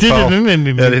interview with Paul in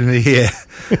the year.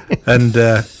 And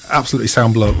absolutely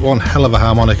sound bloke. One hell of a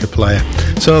harmonica player.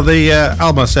 So the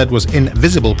album I said was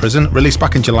Invisible Prison, released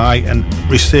back in July and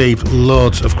received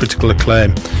loads of critical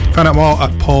acclaim. Find out more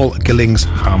at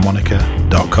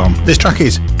paulgillingsharmonica.com. This track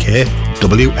is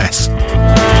KWS.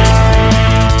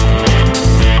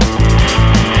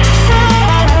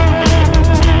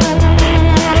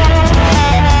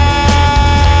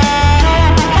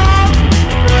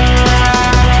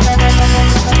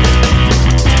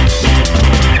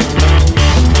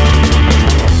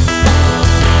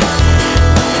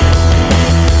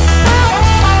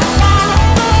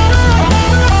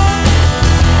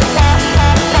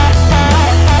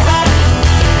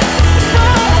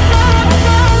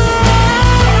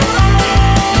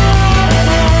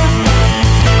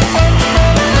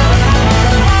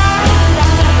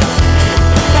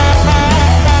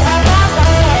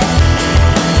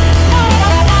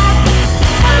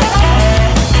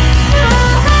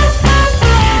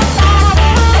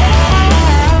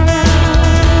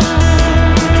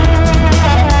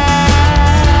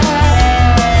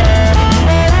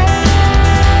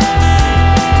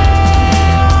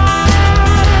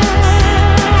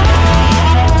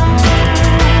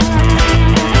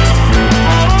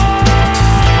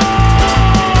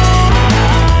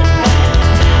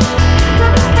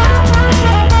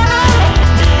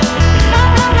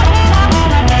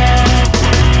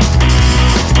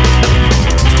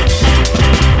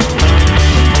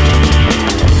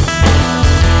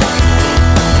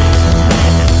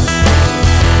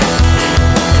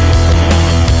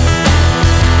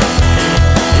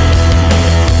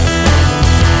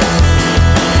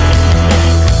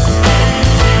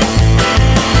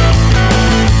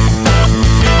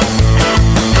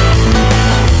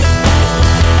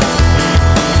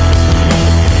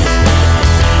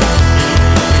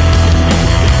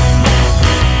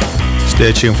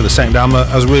 Stay tuned for the second album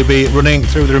as we'll be running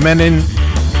through the remaining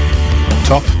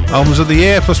top albums of the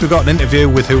year. Plus, we've got an interview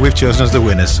with who we've chosen as the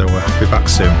winners, so we'll be back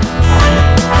soon.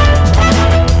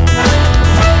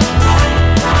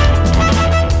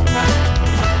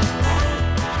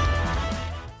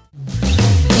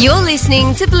 You're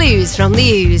listening to Blues from the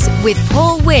Ooze with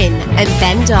Paul Wynn and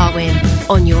Ben Darwin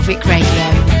on your Vic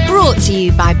Radio. Brought to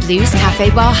you by Blues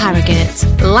Cafe Bar Harrogate.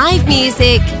 Live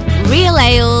music, real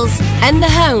ales, and the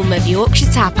home of Yorkshire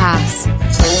tapas.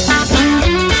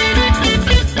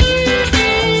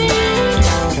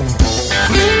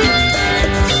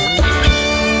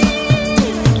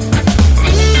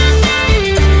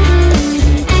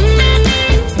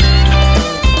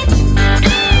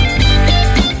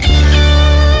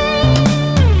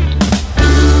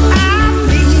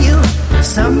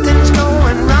 Something's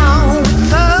going wrong.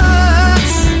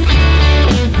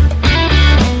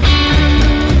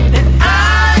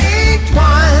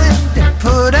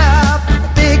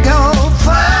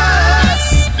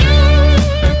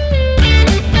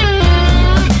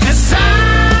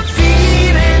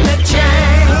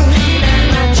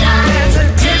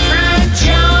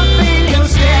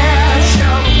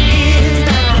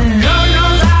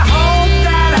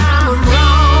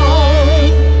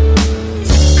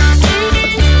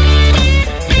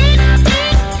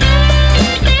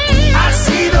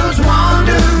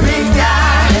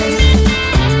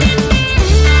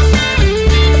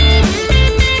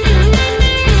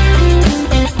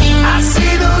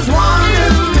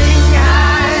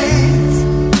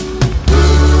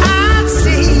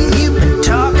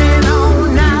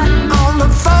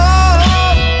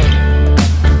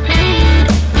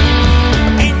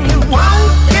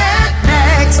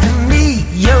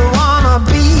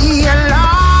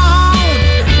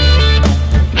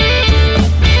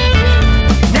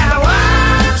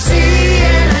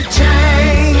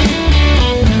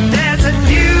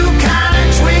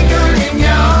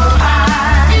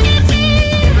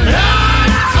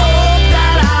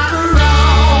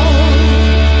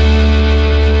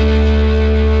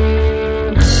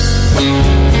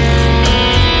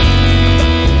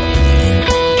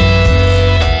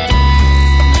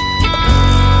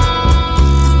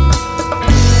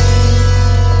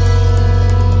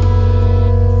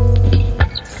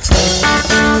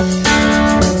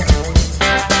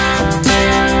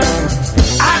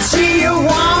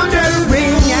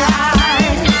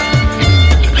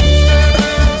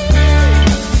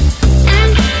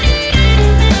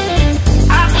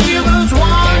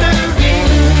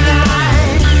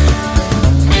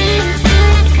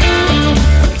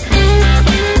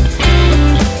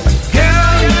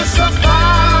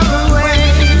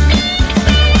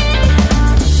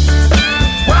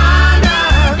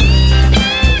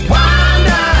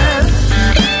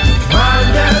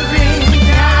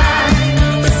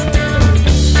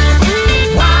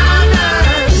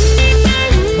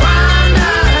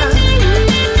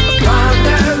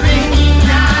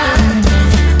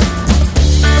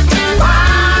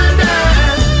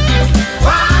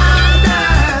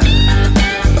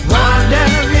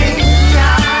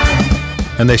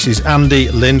 this is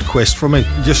Andy Lindquist from a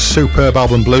just superb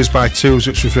album Blues by Twos,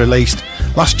 which was released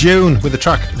last June with the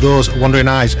track Those Wandering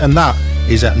Eyes, and that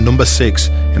is at number 6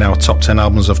 in our top 10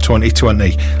 albums of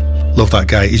 2020. Love that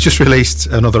guy. He's just released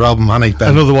another album, hasn't he, Ben?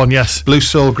 Another one, yes. Blue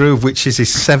Soul Groove, which is his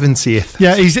 70th.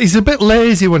 Yeah, he's a bit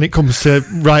lazy when it comes to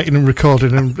writing and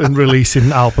recording and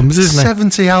releasing albums, isn't he?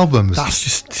 70 albums.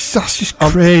 That's just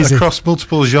crazy. Across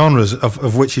multiple genres,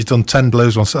 of which he's done 10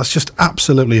 blues ones. So that's just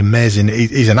absolutely amazing.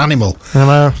 He's an animal. I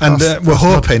know. And we're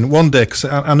hoping one day, because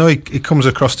I know he comes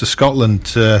across to Scotland,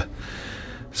 so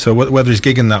whether he's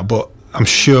gigging that, but I'm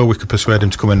sure we could persuade him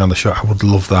to come in on the show. I would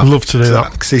love that. I'd love to do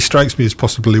that. Because he strikes me as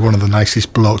possibly one of the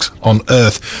nicest blokes on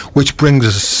earth, which brings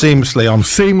us seamlessly on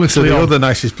to the other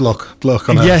nicest bloke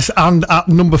on earth. Yes, and at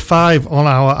number 5 on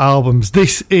our albums,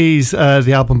 this is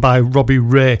the album by Robbie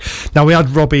Ray. Now, we had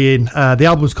Robbie in, the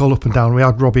album was called Up and Down. We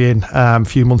had Robbie in a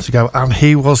few months ago, and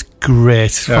he was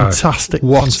great. Fantastic.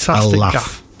 Fantastic a laugh. Guy.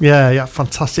 Yeah,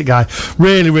 fantastic guy.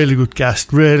 Really, really good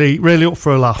guest. Really, really up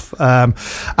for a laugh. And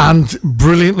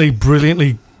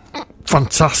brilliantly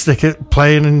fantastic at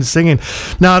playing and singing.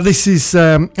 Now, this is,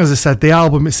 as I said, the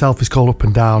album itself is called Up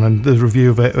and Down, and the review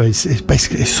of it is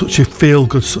basically such a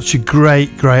feel-good, such a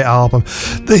great album.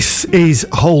 This is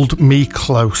Hold Me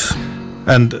Close.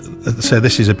 And say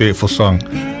this is a beautiful song.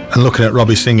 And looking at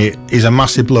Robbie singing, he's a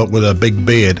massive bloke with a big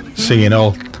beard singing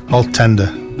all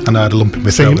tender. And I had a lump in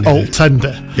my throat. Singing Alt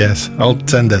Tender. Yes, Alt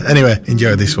Tender. Anyway,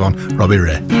 enjoy this one, Robbie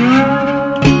Ray.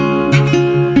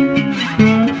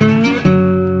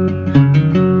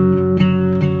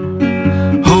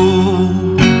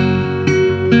 Hold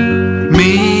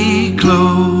me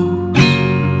close,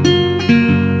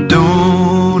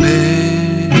 don't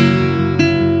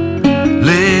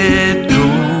let go.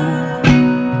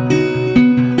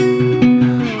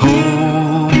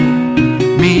 Hold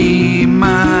me,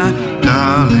 my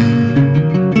darling.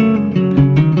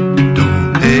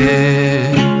 Don't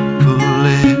ever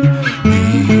let me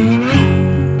go.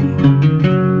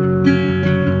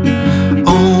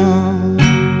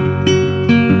 Only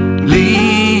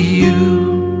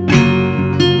you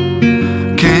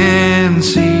can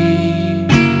see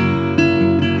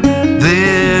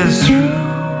this through.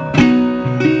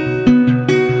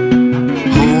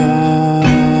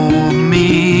 Hold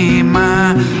me,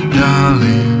 my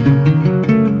darling.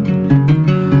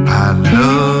 I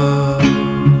love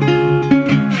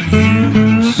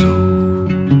you so.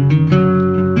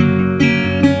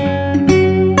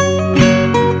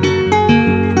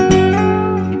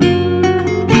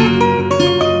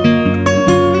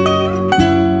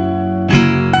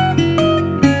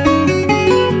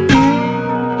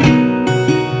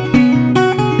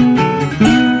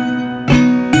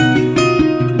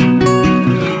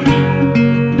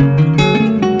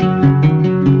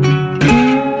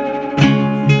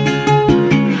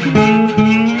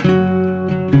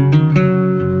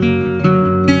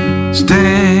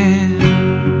 Stand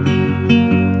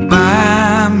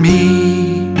by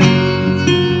me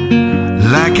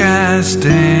like I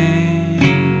stand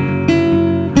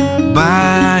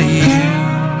by you.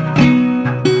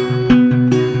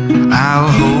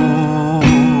 I'll hold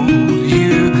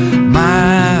you,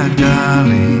 my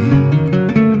darling,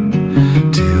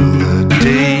 till the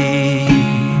day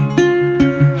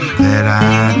that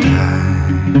I die.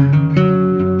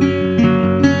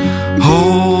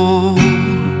 Hold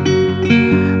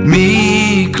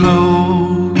me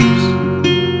close,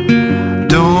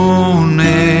 don't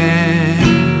let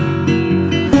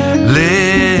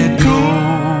go.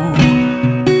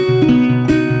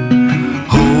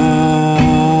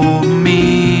 Hold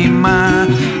me, my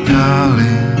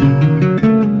darling.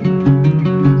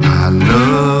 I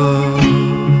love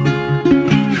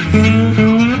you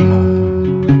more.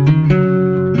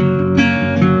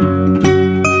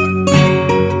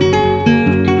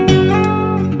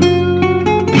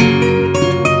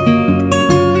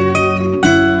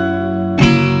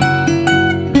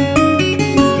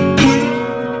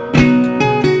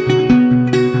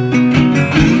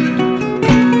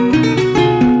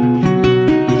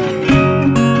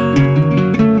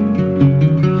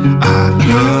 I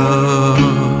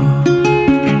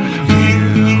love you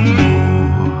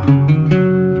more.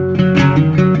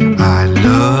 I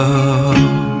love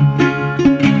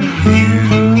you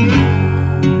more.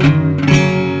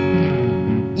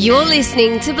 You're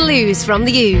listening to Blues from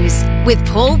the Ooze with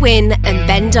Paul Wynn and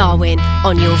Ben Darwin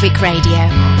on your Vic Radio.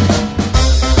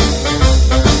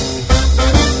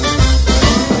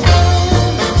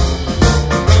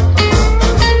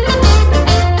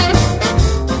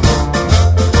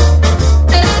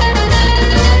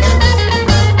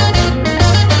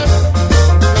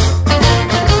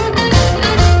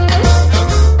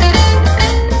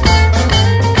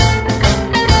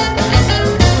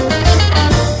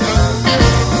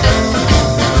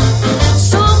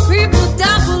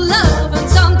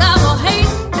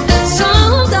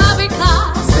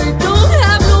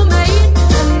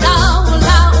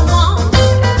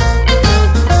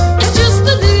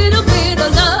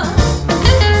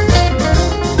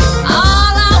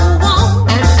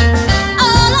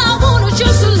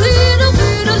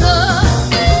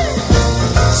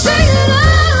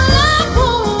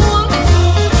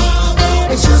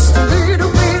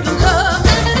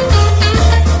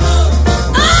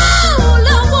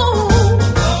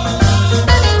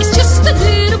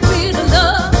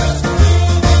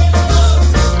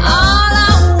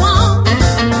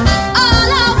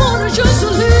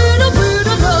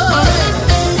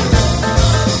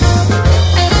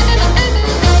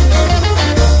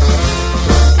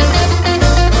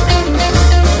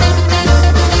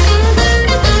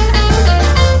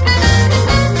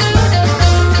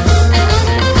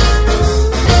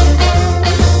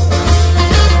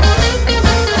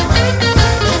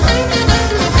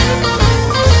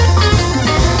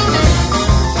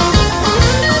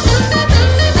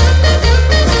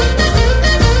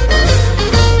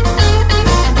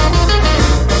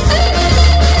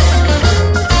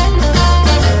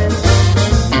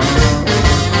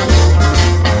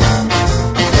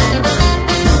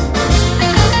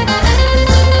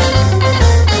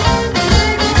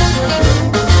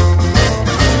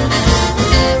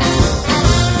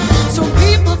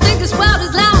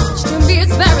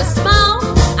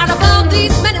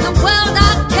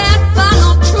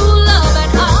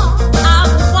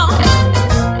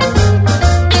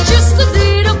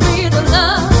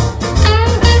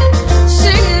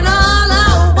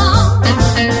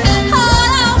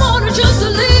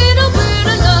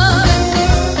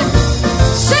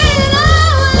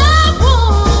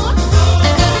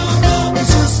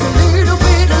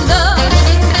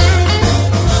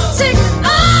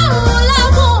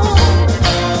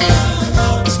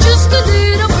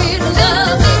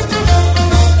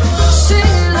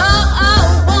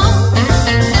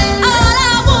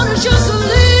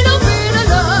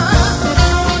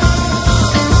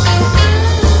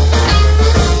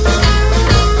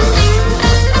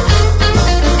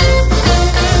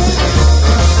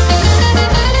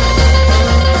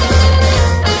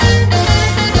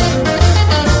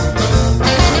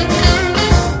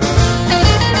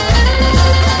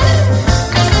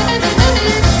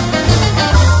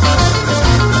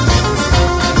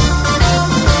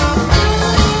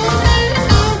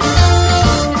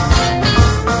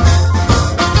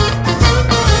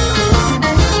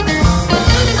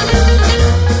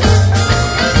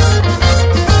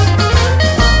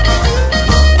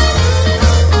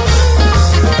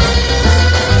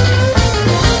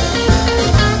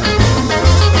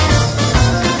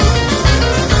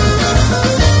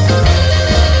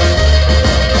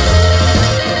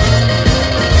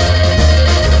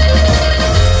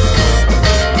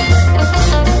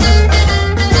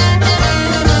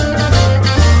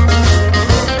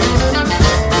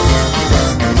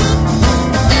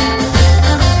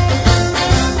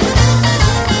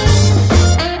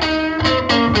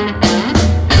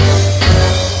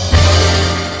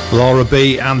 Laura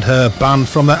B and her band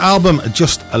from their album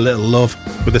Just a Little Love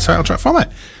with the title track from it.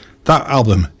 That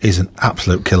album is an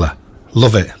absolute killer.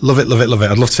 Love it, love it, love it, love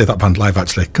it. I'd love to see that band live,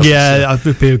 actually. Yeah, it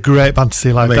would be a great band to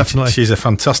see live, definitely. She's a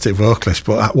fantastic vocalist,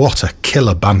 but what a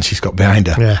killer band she's got behind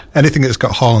her. Yeah. Anything that's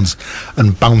got horns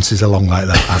and bounces along like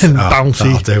that,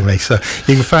 bouncy. that'll do me. So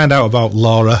you can find out about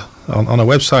Laura on her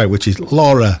website, which is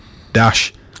Laura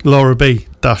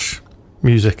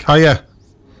B-music. Oh, yeah.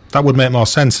 That would make more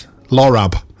sense.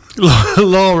 Laurab.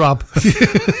 Laurab.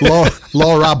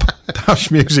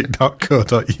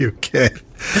 Laurab-music.co.uk.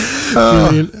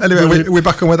 Anyway, we're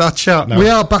back on with our chart now. We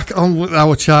are back on with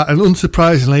our chart, and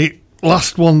unsurprisingly,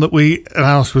 last one that we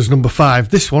announced was number 5.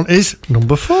 This one is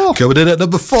number 4. Okay, we did it at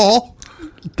number 4.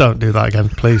 Don't do that again,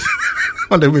 please.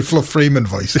 I did with Fluff Freeman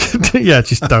voice. Yeah,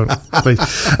 just don't, please.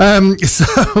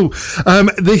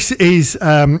 This is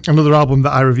another album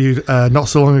that I reviewed not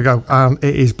so long ago, and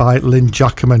it is by Lynn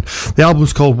Jackaman. The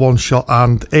album's called One Shot,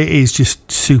 and it is just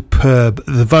superb.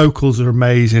 The vocals are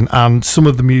amazing, and some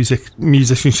of the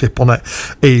musicianship on it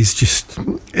is just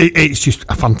it's just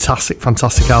a fantastic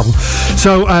album.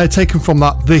 So taken from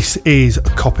that, this is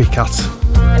Copycat.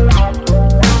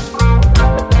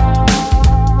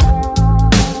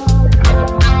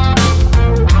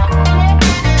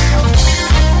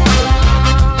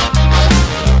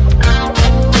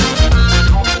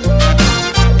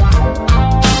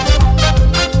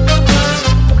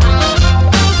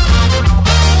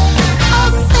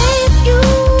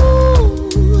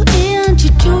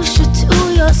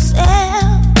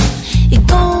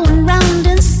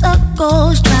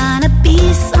 Trying to be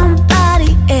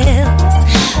somebody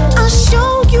else.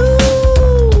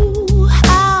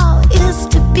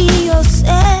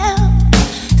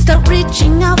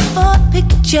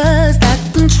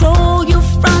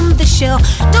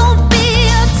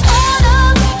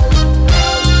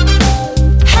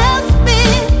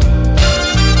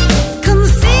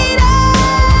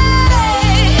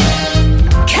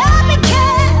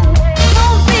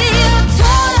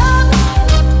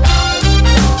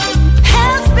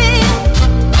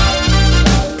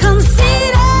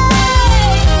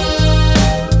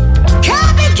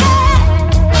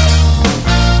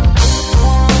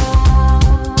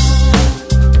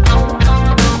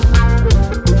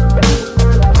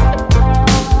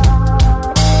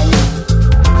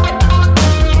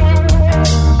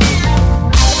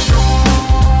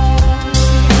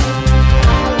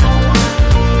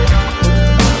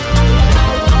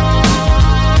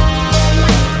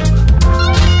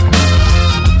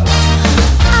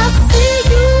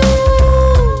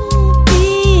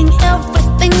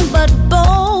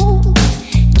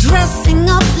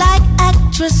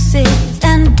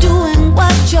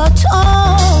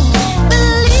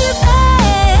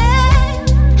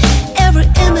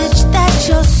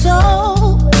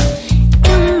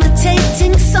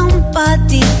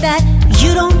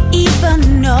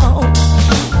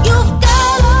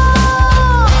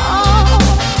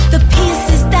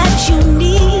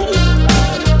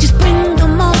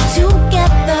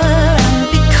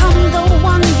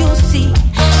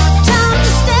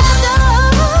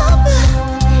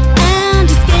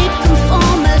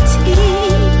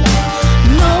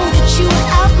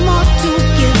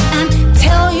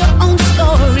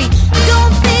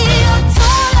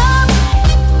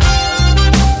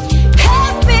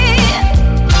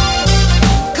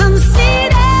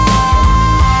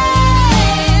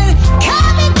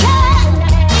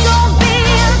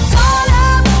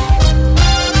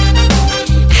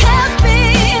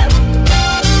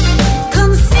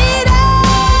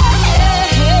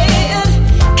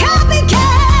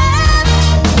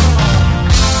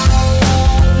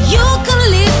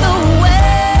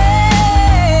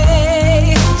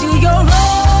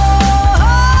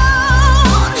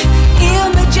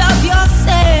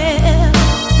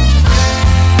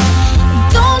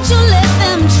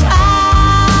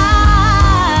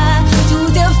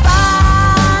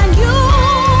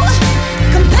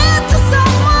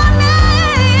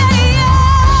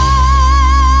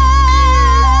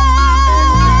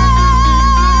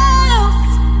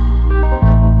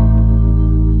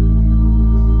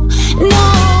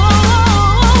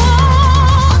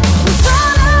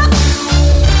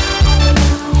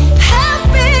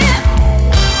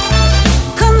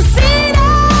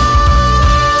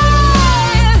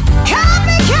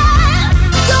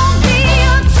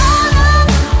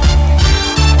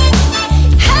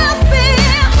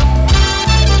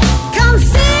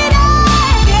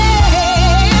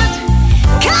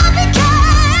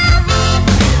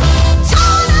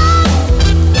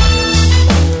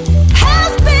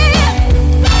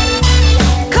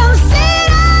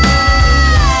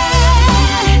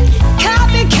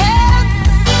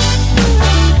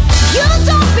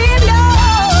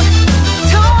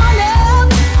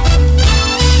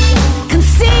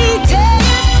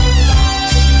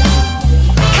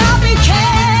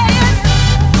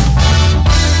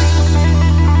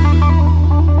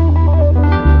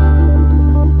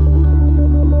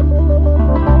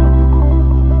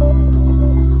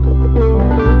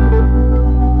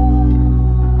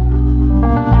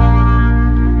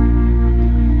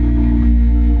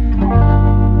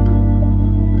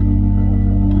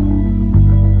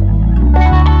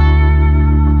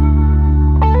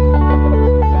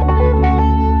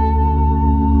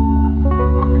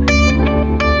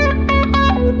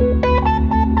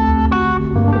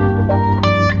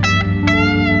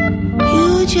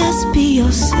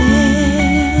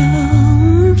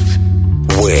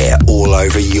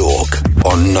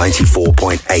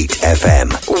 94.8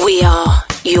 FM. We are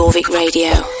Jorvik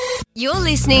Radio. You're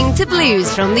listening to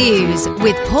Blues from the Ooze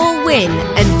with Paul Wynn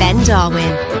and Ben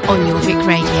Darwin on Jorvik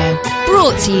Radio.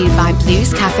 Brought to you by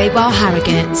Blues Cafe Bar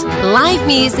Harrogate. Live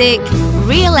music,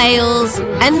 real ales,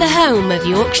 and the home of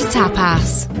Yorkshire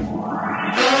tapas.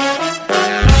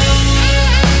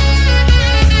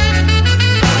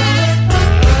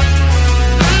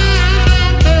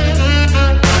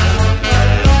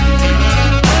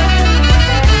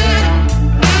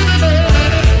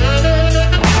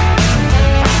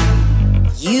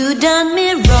 Done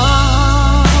me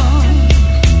wrong.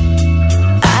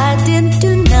 I didn't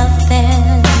do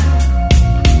nothing.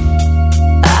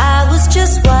 I was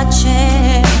just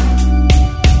watching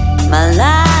my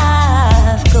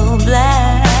life go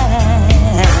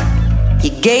black.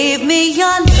 You gave me your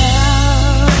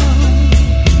love,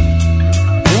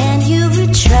 then you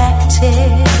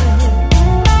retracted.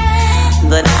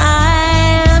 But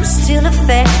I'm still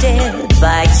affected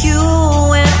by you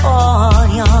and all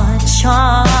your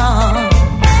charm.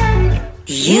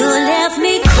 You left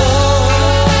me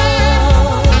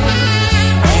cold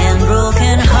and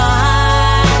broken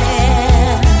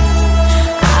hearted.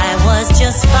 I was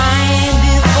just fine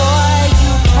before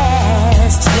you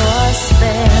cast your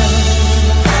spell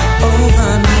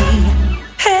over me.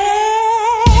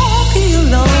 Happy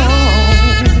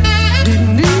alone,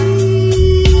 didn't need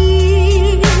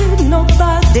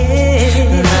nobody.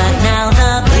 But now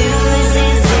the blues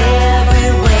is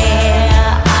everywhere.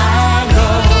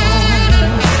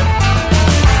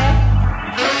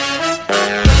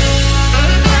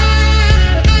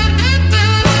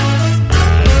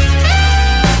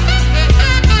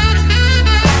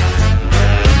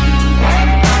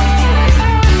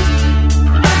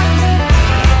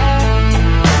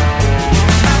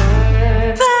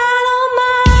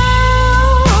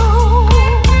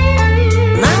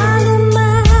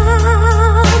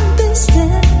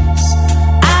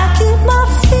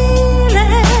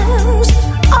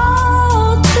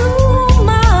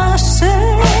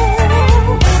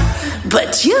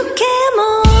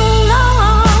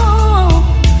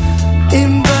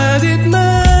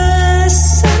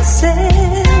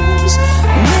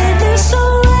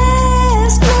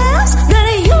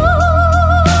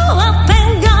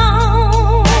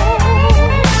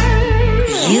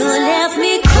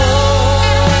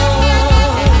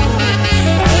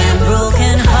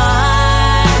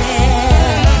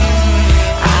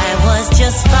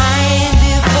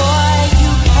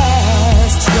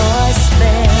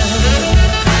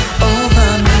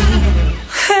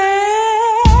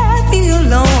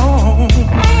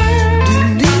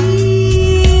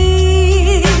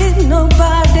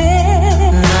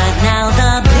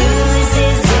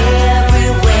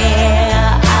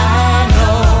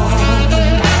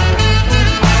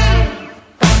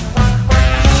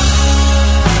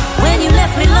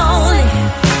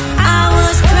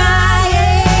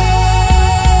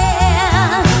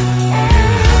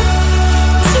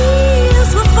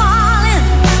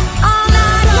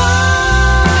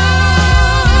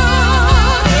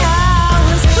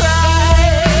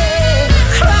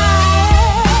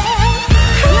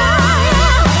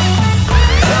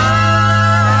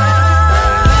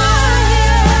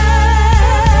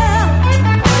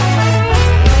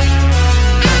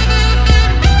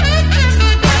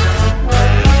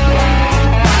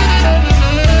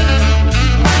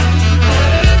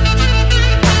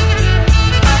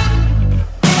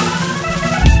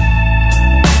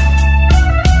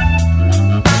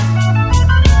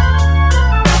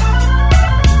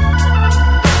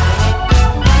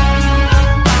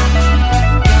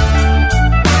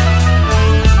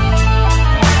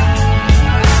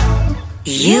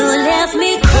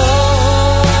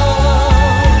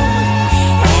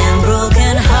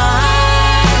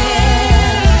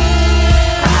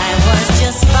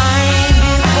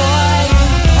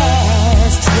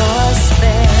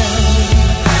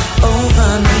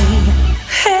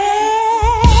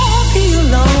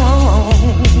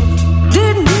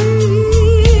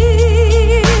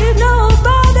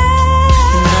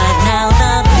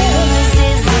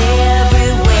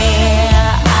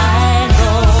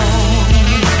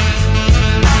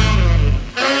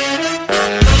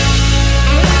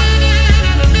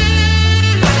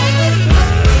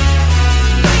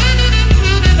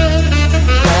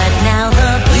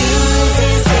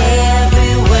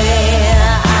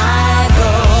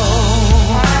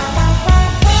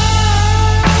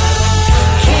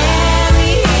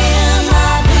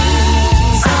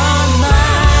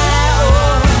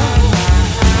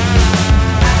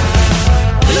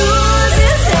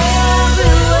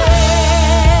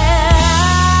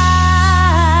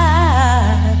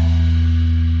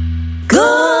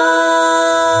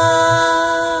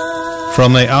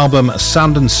 from the album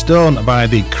Sand and Stone by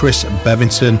the Chris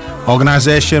Bevington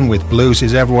organisation with Blues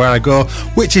Is Everywhere I Go,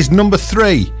 which is number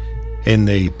 3 in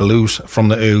the Blues from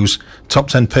the Ooze top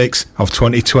 10 picks of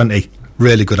 2020.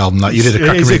 Really good album that. You did a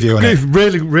cracking review on it.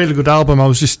 Really, really good album. I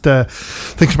was just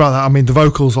thinking about that. I mean, the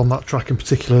vocals on that track in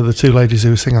particular, the two ladies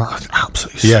who were singing that,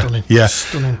 absolutely stunning. Yeah.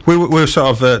 Stunning. We were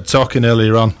sort of talking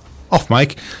earlier on, off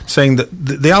mic, saying that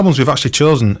the albums we've actually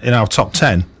chosen in our top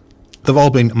 10, they've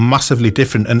all been massively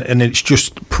different, and it's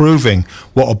just proving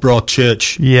what a broad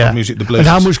church of music the blues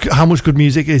and is. how much good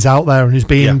music is out there and is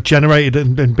being generated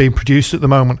and being produced at the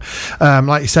moment.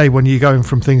 Like you say, when you're going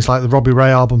from things like the Robbie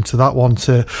Ray album to that one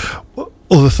to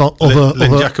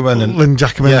Lynn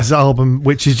Jacobin's album,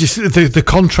 which is just the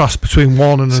contrast between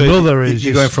one and another is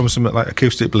you're going from something like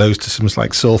acoustic blues to something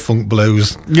like soul funk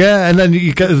blues. Yeah, and then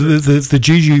you get the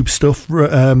jujube stuff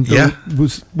that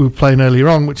we were playing earlier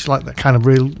on, which is like that kind of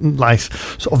real nice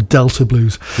sort of Delta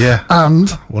blues. Yeah,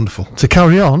 and wonderful. To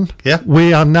carry on,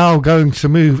 we are now going to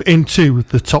move into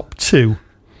the top 2.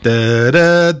 Da,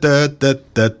 da, da, da,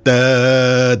 da,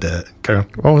 da, da. Carry on.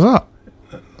 What was that?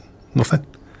 Nothing.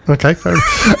 Okay, fair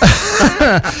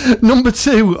enough. Number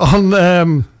 2 on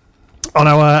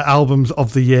our albums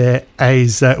of the year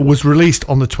was released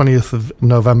on the 20th of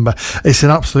November. It's an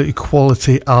absolutely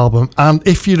quality album, and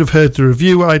if you'd have heard the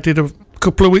review I did a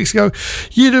couple of weeks ago,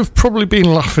 you'd have probably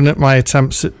been laughing at my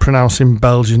attempts at pronouncing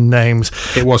Belgian names.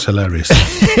 It was hilarious.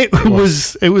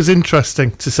 It was interesting,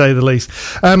 to say the least.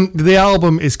 The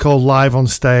album is called Live on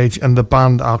Stage, and the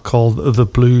band are called the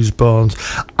Blues Bones.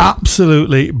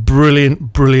 Absolutely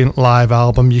brilliant live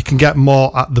album. You can get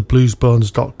more at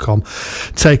thebluesbones.com.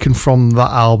 Taken from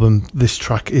that album, this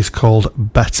track is called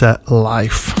Better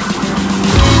Life.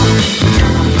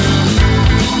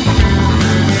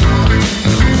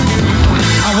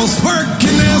 I was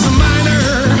working as a miner,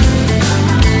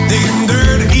 digging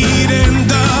dirt, eating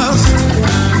dust.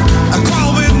 I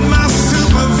quarreled with my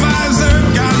supervisor,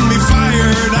 got me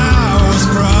fired, I was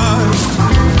crushed.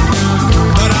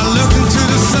 But I looked into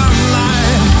the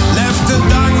sunlight, left the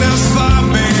darkness far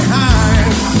behind.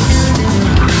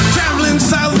 Traveling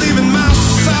south, leaving my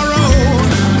sorrow,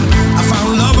 I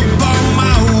found love upon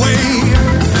my way.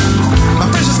 My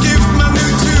precious gift, my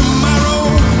new tomorrow,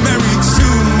 buried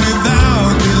soon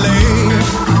without delay.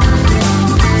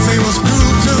 Fate was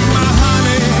cruel, took my heart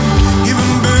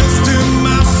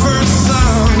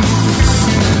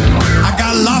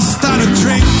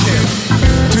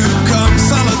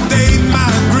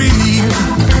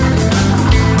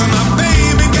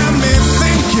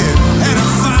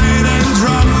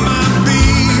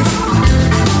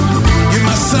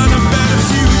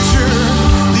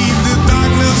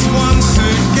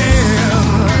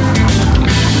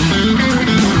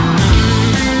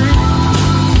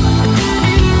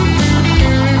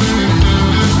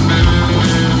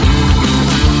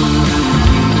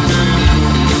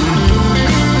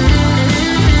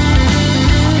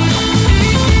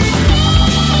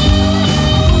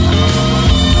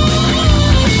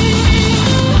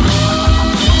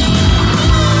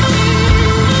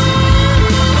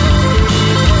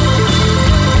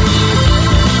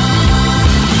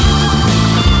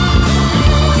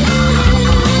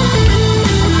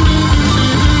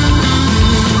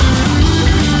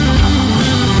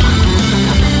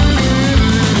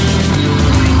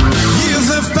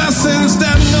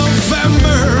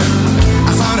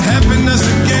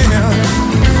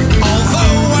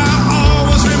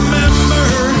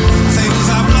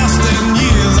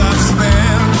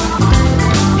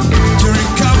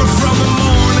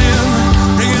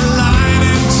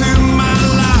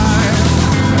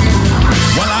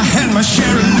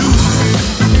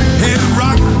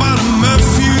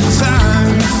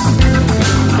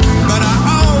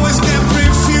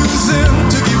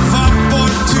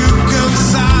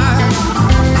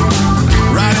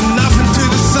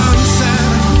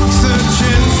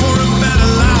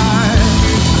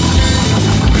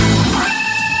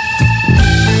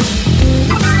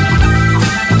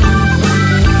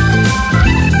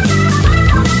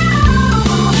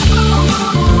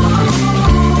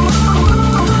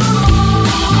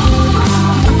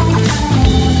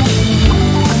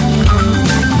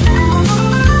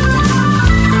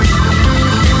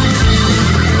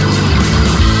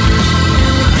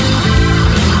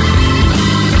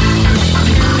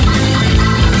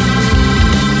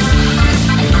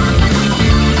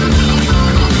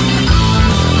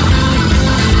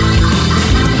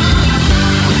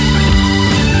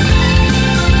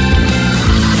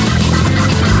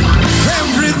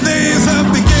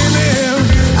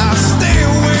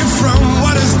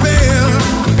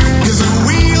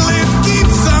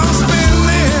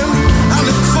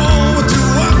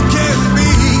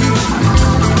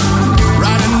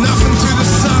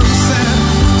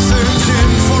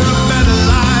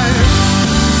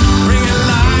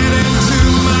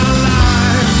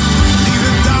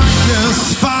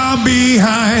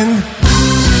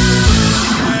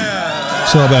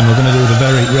So Ben, we're going to do the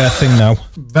very rare thing now.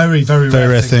 Very, very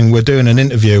rare thing. We're doing an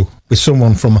interview with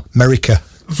someone from America.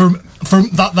 From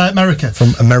that America?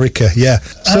 From America, yeah.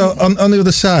 So on the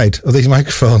other side of these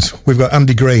microphones, we've got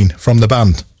Andy Green from the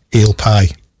band Eel Pie.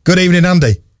 Good evening,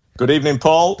 Andy. Good evening,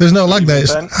 Paul. There's no lag there.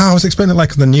 I was explaining it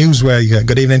like the news where you go,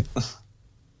 good evening.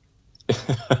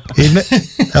 Evening.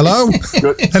 Hello. with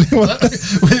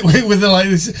like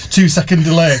this 2-second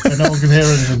delay, and no one can hear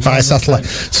anything via satellite.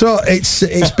 So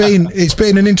it's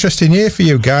been an interesting year for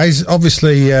you guys.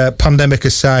 Obviously, pandemic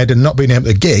aside and not being able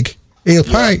to gig, Eel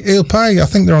Pie, I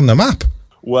think they're on the map.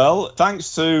 Well,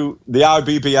 thanks to the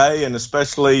IBBA and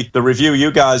especially the review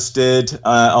you guys did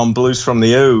on Blues from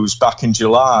the Ooze back in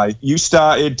July, you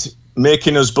started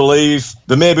making us believe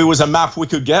there maybe was a map we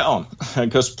could get on,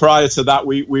 because prior to that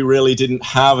we really didn't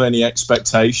have any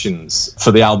expectations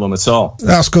for the album at all.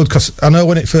 That's good, because I know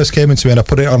when it first came into me and I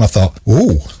put it on, I thought,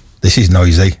 ooh, this is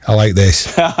noisy. I like this.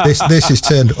 This is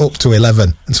turned up to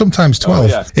 11 and sometimes 12. Oh,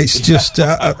 yeah. It's just so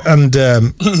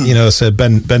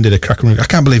Ben did a cracking review. I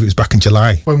can't believe it was back in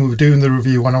July when we were doing the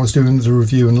review. When I was doing the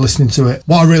review and listening to it,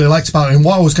 what I really liked about it, and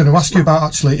what I was going to ask you about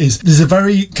actually, is there's a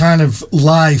very kind of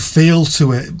live feel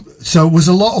to it. So was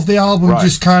a lot of the album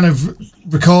just kind of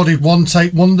recorded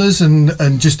one-take wonders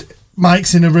and just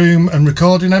mics in a room and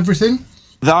recording everything?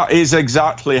 That is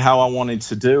exactly how I wanted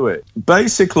to do it.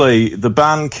 Basically, the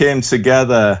band came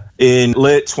together in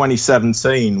late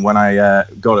 2017 when I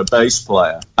got a bass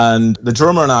player. And the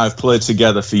drummer and I have played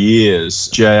together for years.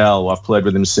 JL, I've played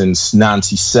with him since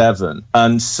 97.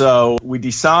 And so we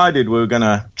decided we were going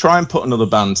to try and put another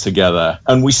band together.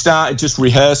 And we started just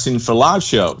rehearsing for live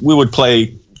show. We would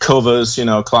play covers,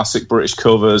 classic British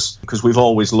covers, because we've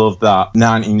always loved that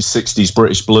 1960s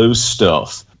British blues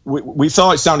stuff. We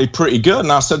thought it sounded pretty good,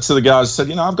 and I said to the guys,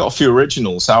 I've got a few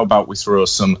originals. How about we throw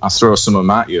some of them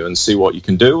at you and see what you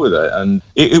can do with it? And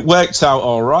it worked out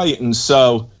all right. And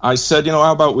so I said,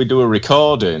 how about we do a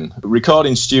recording?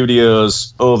 Recording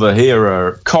studios over here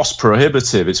are cost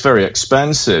prohibitive. It's very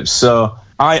expensive. So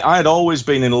I had always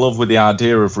been in love with the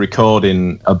idea of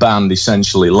recording a band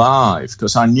essentially live,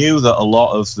 because I knew that a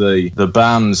lot of the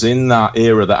bands in that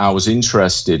era that I was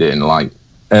interested in, like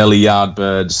early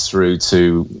Yardbirds through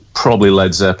to probably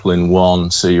Led Zeppelin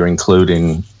 1, so you're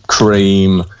including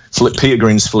Cream, Peter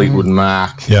Green's Fleetwood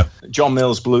Mac, John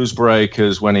Mills' Blues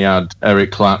Breakers when he had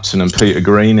Eric Clapton and Peter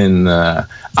Green in there.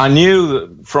 I knew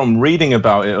that from reading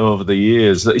about it over the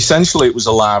years that essentially it was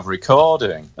a live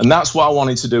recording. And that's what I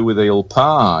wanted to do with Eel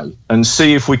Pie, and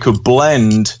see if we could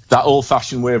blend that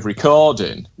old-fashioned way of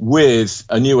recording with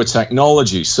a newer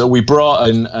technology. So we brought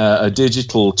in a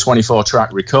digital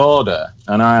 24-track recorder,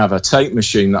 and I have a tape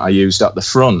machine that I used at the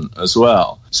front as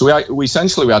well. So we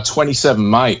essentially had 27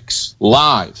 mics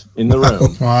live in the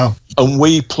room. Wow. And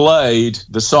we played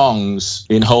the songs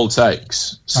in whole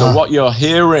takes. So what you're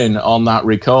hearing on that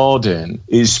recording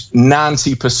is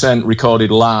 90%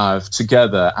 recorded live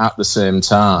together at the same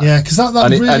time. Yeah, because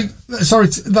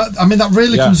that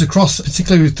really comes across,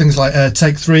 particularly with things like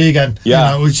Take 3 again.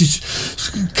 Yeah. Which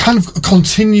is kind of a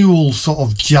continual sort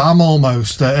of jam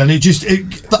almost. And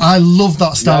I love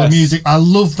that style of music. I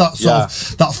love that sort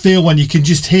of that feel when you can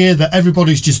just hear that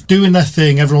everybody's just doing their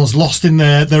thing. Everyone's lost in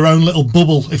their own little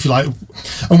bubble, if you like.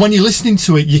 And when you're listening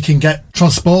to it, you can get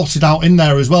transported out in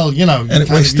there as well, And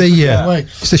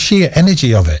it's the sheer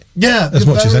energy of it. Yeah. As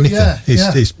much as anything.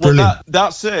 It's brilliant. Well,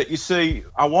 that's it. You see,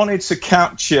 I wanted to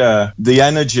capture the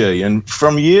energy. And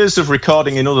from years of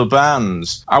recording in other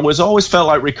bands, I always felt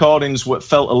like recordings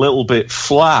felt a little bit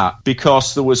flat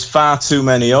because there was far too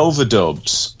many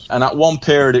overdubs. And at one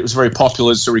period, it was very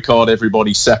popular to record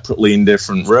everybody separately in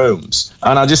different rooms.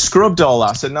 And I just scrubbed all that.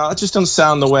 I said, no, that just doesn't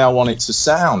sound the way I want it to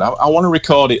sound. I want to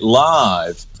record it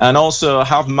live and also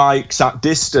have mics at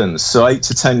distance, so 8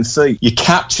 to 10 feet. You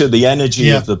capture the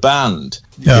energy of the band.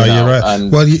 Yeah, you're right.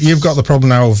 Well, you've got the problem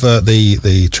now of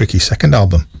the tricky second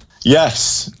album.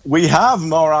 Yes, we have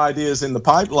more ideas in the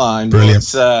pipeline. Brilliant.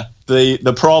 But,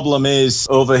 the problem is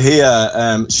over here,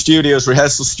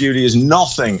 rehearsal studios,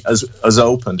 nothing has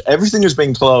opened. Everything has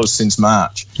been closed since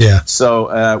March. Yeah.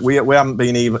 So we haven't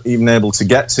been even able to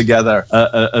get together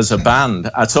as a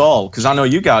band at all, because I know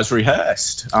you guys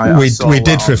rehearsed. We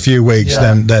did for a few weeks.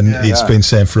 Then it's been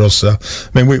same for us. So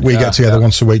I mean, we get together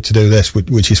once a week to do this,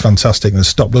 which is fantastic, and it's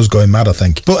stopped us going mad, I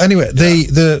think. But anyway,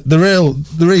 the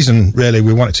reason really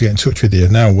we wanted to get in touch with you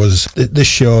now was this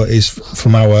show is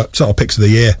from our sort of picks of the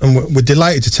year, and we're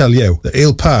delighted to tell you that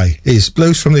Eel Pie is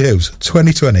Blues from the Ooze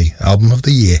 2020 Album of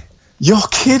the Year. You're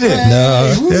kidding?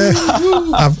 No,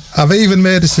 yeah. I've even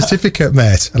made a certificate,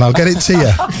 mate, and I'll get it to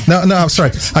you. No, I'm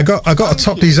sorry. I got a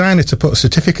top designer to put a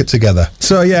certificate together.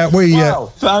 So yeah, we.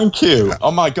 Wow, thank you. Oh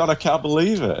my God, I can't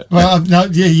believe it. Well, no,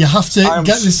 you have to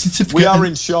get the certificate. We are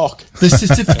in shock. The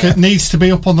certificate needs to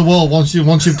be up on the wall once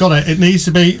you've got it. It needs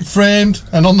to be framed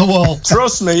and on the wall.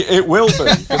 Trust me, it will be,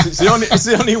 because it's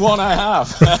the only one I have.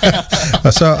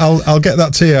 So I'll get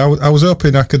that to you. I was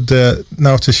hoping I could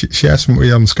now to share some with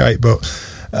you on Skype, but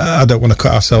I don't want to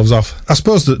cut ourselves off. I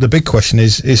suppose that the big question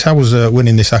is how was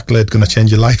winning this accolade going to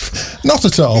change your life? Not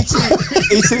at all.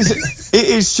 It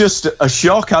is just a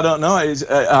shock. I don't know.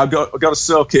 I've got to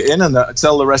soak it in and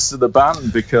tell the rest of the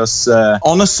band, because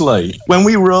honestly, when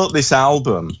we wrote this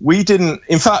album, we didn't.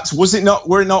 In fact, were it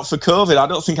not for COVID, I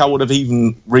don't think I would have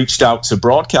even reached out to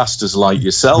broadcasters like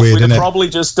yourself. Weird, we'd have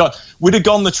probably we'd have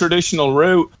gone the traditional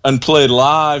route and played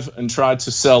live and tried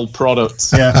to sell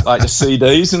products like the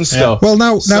CDs and stuff. Well,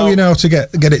 now you know to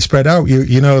get it spread out.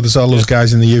 You know, there's all those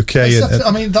guys in the UK.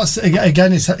 I mean, that's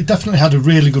again, it definitely had a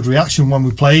really good reaction when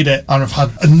we played it, and I've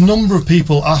had a number of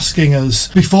people asking us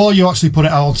before you actually put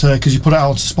it out, because you put it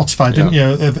out to Spotify, didn't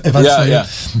you? Eventually,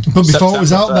 but before it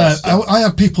was out there, I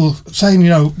had people saying,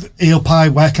 Eel Pie,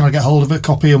 where can I get hold of a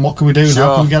copy, and what can we do, and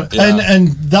how can we get it? And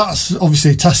that's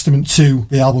obviously a testament to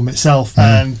the album itself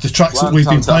and the tracks that we've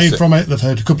been playing from it. They've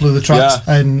heard a couple of the tracks,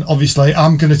 and obviously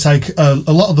I'm going to take a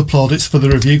lot of the plaudits for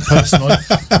the review personally,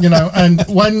 and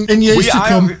when in years to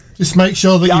come, just make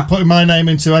sure that you're putting my name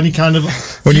into any kind of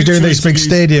when you're doing these big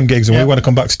stadium gigs and we want to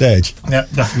come backstage. Yeah,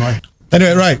 definitely.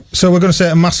 Anyway, right, so we're going to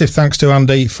say a massive thanks to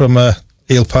Andy from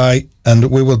Eel Pie, and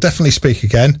we will definitely speak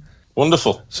again.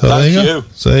 Wonderful. So Thank there you go.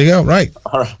 So there you go. Right.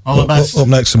 All right. All the best. Up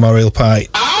next, some more Eel Pie.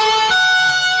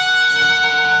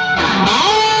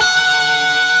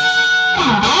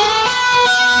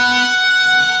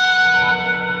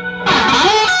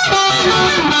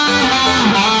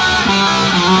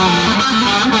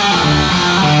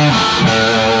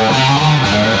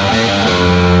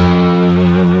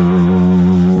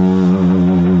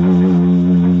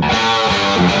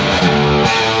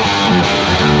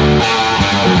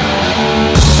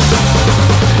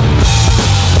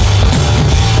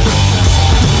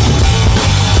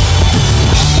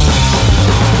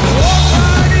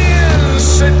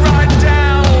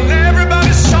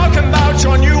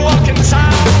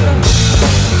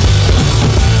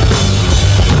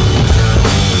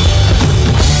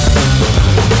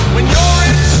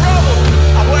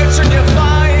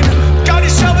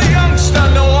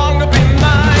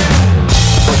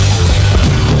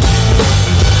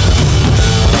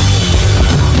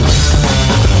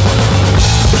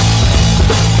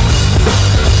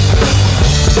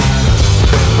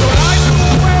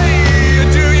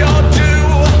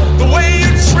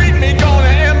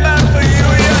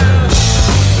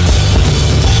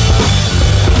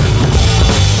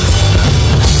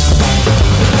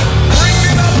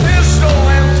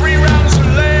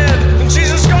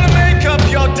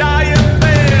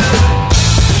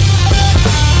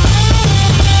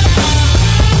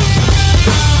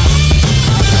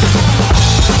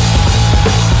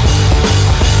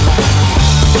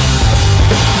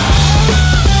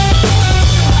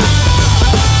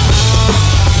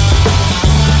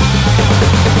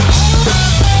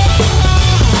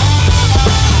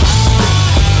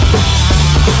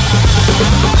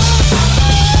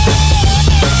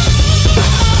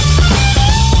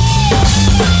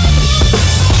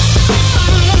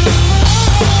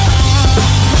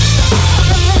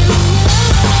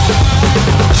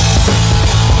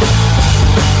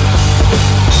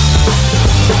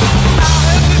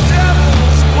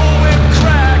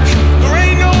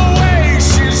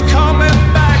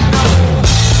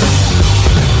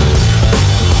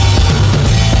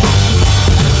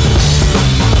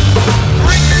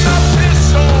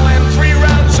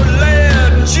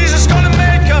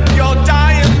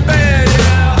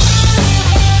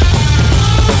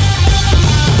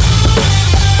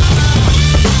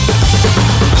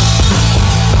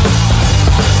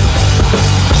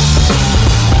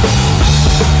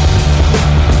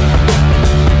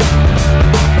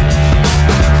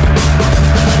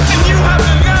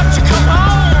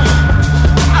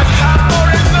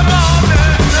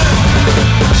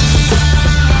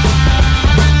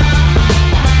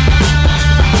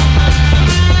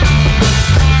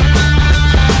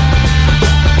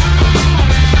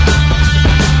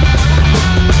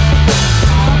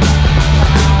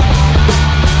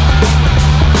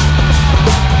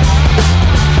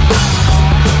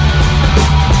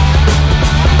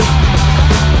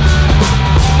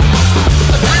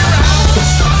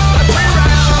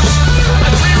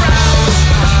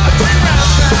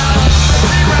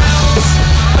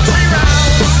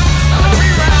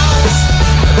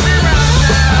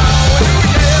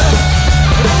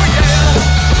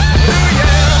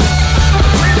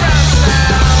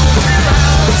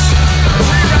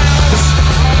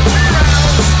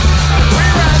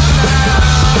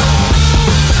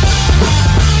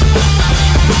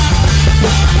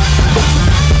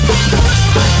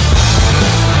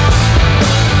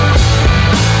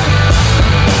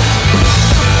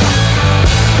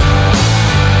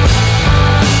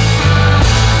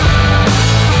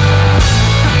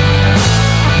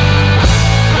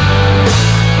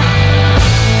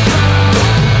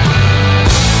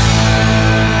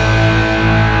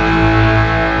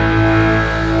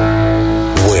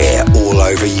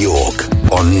 over York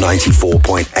on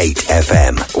 94.8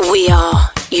 FM. We are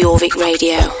Jorvik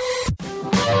Radio.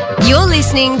 You're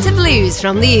listening to Blues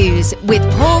from the Ooze with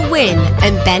Paul Wynn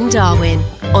and Ben Darwin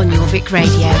on Jorvik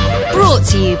Radio. Brought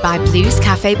to you by Blues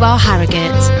Cafe Bar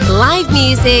Harrogate. Live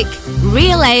music,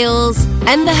 real ales,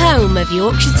 and the home of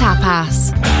Yorkshire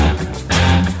tapas.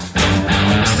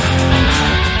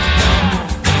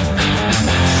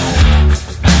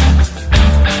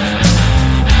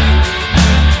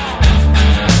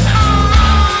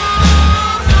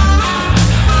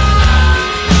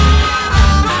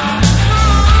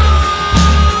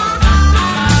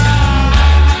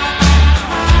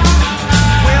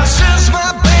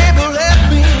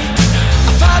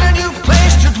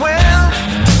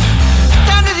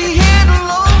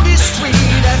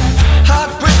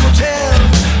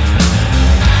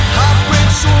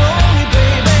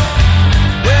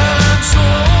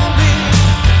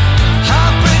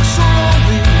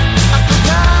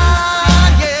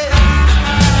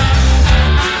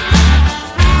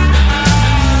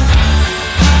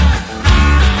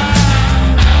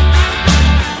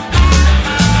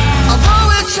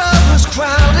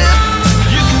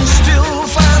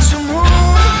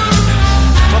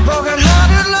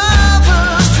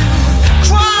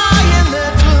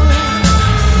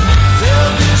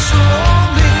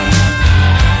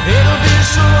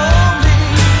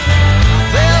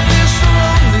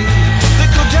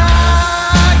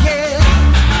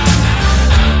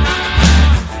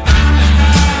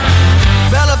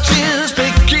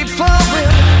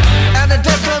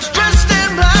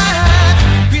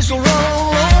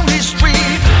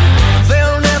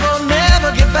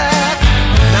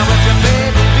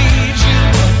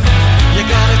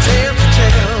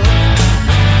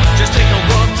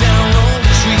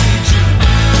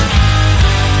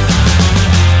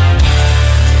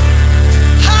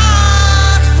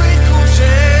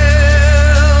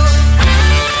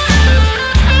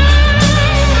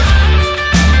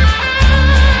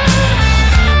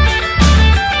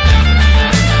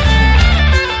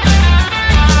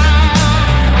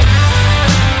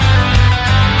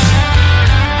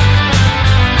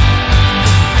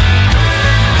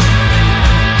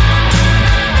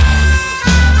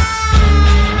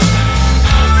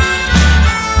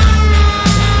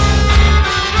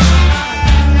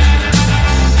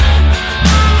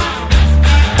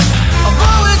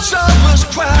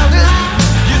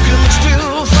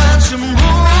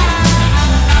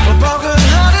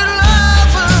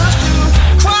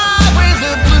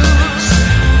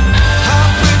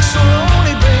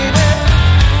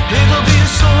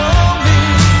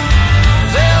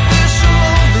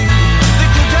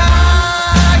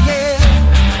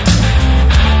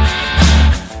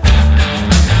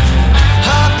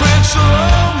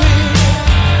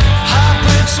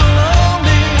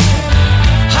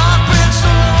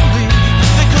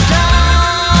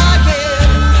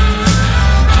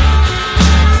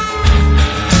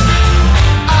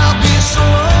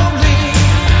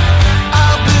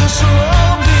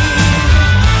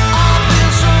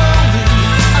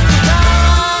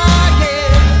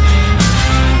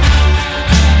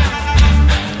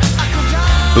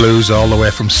 Blues all the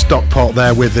way from Stockport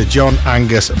there with the John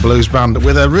Angus Blues Band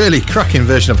with a really cracking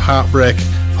version of Heartbreak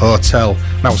Hotel.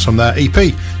 That was from their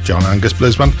EP, John Angus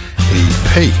Blues Band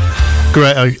EP.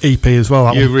 Great EP as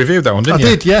well. You reviewed that one, didn't you? I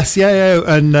did, yes, yeah.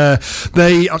 And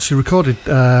they actually recorded,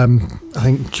 I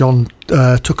think John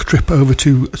took a trip over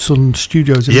to Sun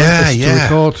Studios in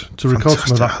Memphis to record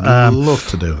some of that. I'd love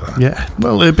to do that. Yeah,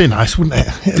 well, it'd be nice, wouldn't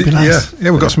it? It'd be nice.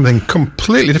 Yeah, we've got something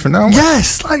completely different now, haven't we? Yeah,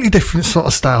 slightly different sort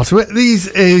of style to it.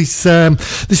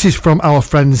 This is from our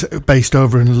friends based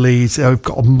over in Leeds. We've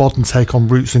got a modern take on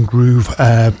roots and groove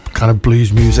kind of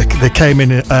blues music. They came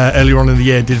in earlier on in the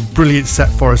year and did a brilliant set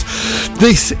for us.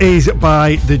 This is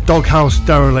by the Doghouse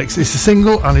Derelicts. It's a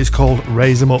single and it's called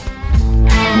Raise 'Em Up.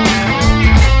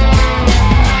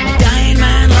 Dying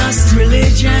man lost his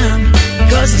religion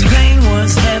because his pain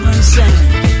was heaven sent.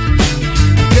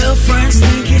 Girlfriend's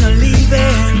thinking of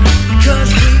leaving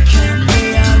because we can't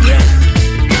pay our rent.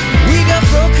 We got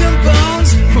broken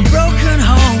bones from broken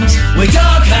homes. We're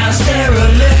Doghouse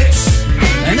Derelicts.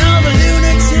 And all the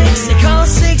lunatics they call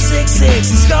 666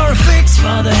 and score a fix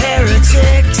for the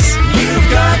heretics. You've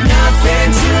got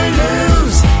nothing to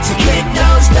lose, so kick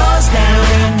those doors down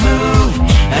and move,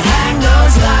 and hang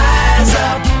those lies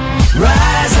up,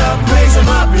 rise up, raise them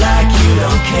up like you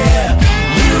don't care.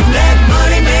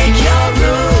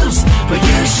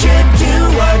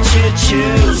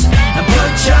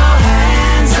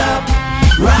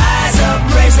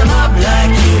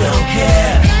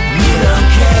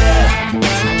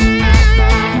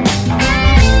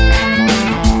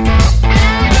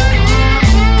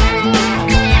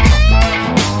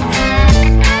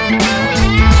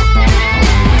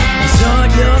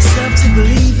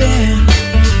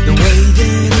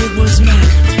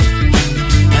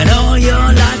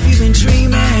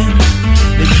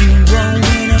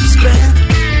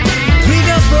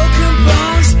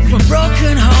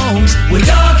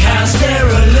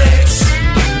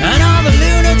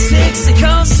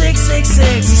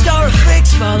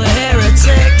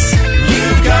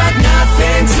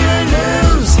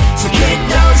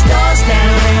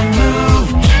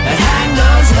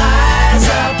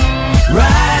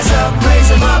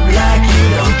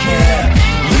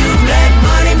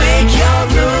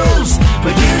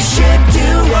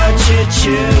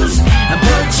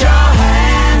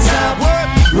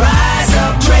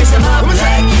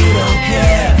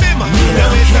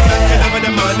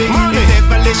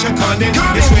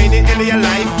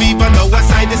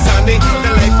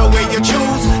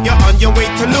 no way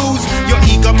to lose. Your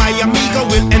ego, my amigo,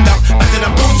 will end up back in a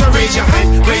booth. So raise your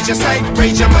hand, raise your sight,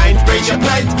 raise your mind, raise your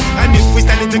plight. And if we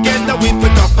standing together, we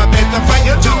put up a better fight.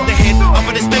 You jump the head off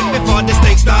of the snake before the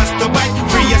snake starts to bite.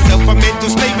 Free yourself from mental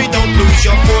slavery, don't lose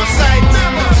your foresight.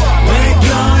 We're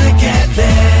gonna get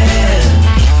there.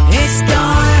 It's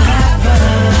gonna happen.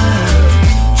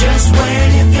 Just when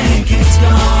you think it's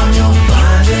gone, you'll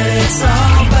find that it's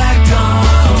all back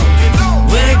on.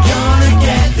 We're gonna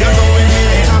get there.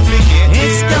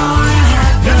 It's gonna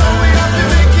happen.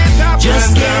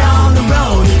 Just get on the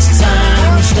road, it's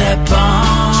time to step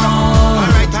on.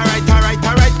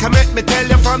 Alright, come let me tell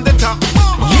you from the top.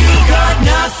 You've got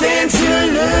nothing to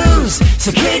lose,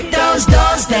 so kick those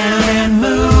doors down and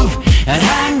move, and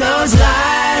hang those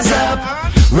lies up.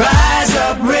 Rise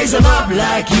up, raise them up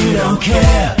like you don't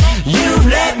care. You've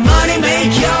let money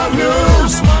make your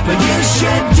rules, but you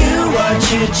should do what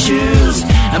you choose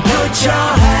and put your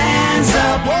hands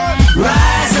up.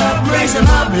 Rise up, raise them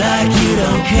up like you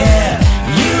don't care.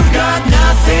 You've got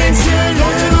nothing to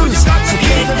lose, so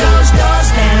kick those doors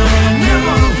down and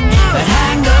move, and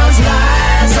hang those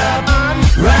lies up.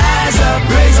 Rise up,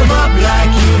 raise them up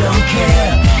like you don't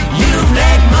care. You've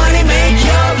let money make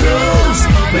your rules,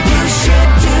 but you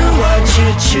should do what you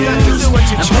choose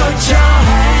and put your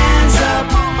hands up.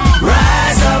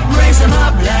 Rise up, raise them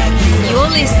up like you.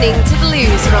 You're listening to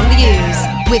Blues from the Ooze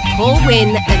with Paul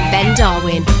Wynn and Ben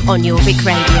Darwin on Your Vic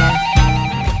Radio.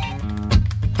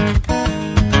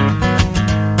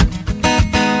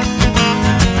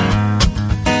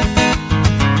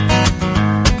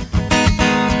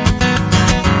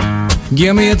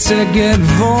 Give me a ticket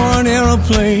for an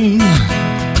aeroplane.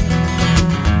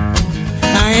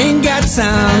 I ain't got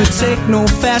time to take no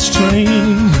fast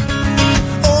train.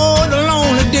 Oh, the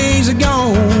lonely days are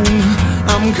gone.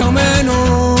 I'm coming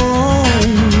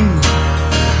home.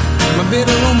 My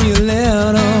baby wrote me a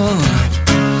letter.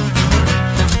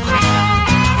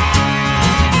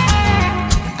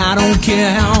 I don't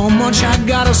care how much I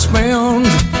gotta spend.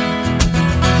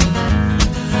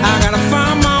 I gotta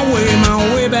find my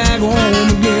way back home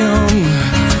again.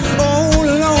 Oh,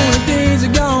 the lonely days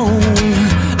are gone.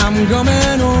 I'm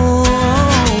coming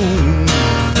home.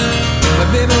 My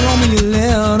baby wrote me a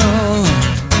letter.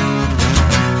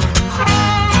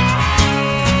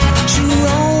 She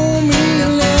wrote me a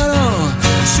letter.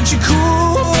 Said she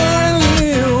couldn't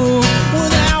live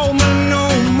without me no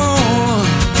more.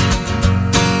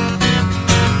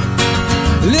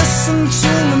 Listen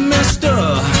to me, mister.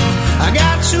 I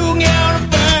got to get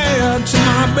back to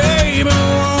my baby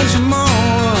once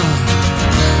more.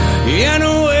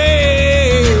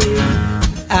 Anyway,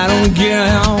 I don't care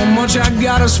how much I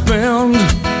gotta spend.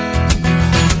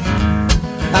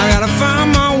 I gotta find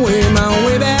my way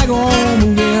back home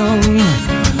again.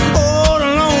 Oh, the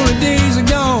lonely days are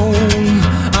gone.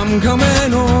 I'm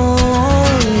coming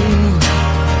home.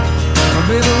 My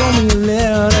baby wrote me a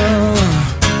letter.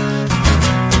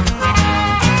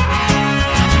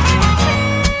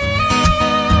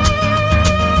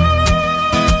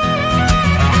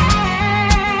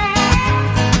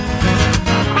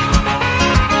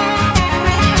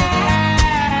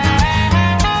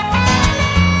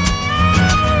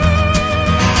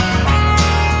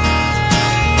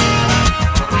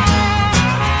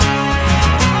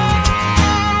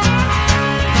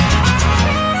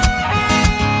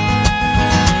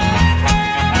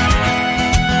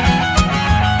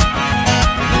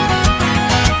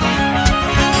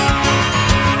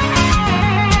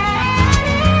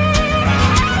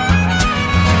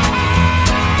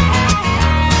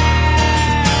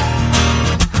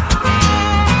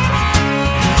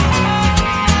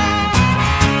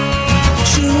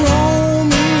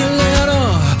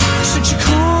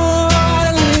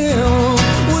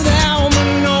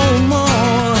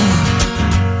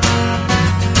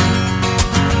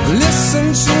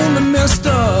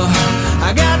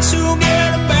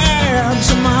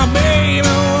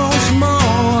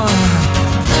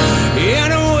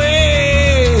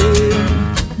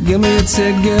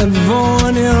 Ticket for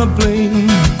an aeroplane.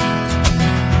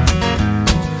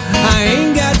 I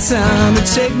ain't got time to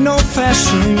take no fast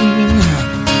train.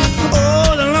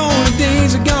 Oh, the lonely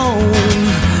days are gone.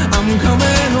 I'm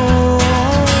coming home.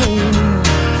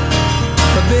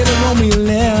 My baby wrote me a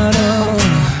letter.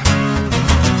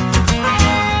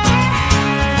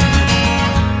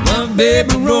 My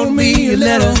baby wrote me a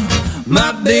letter.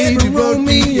 My baby wrote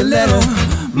me a letter.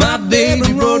 My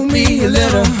baby wrote me a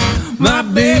letter. My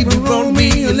baby wrote me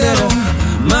a letter.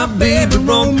 My baby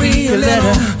wrote me a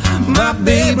letter. My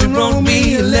baby wrote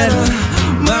me a letter.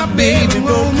 My baby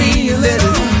wrote me a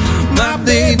letter. My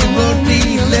baby wrote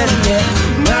me a letter.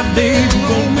 My baby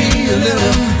wrote me a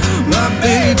letter. My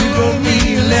baby wrote me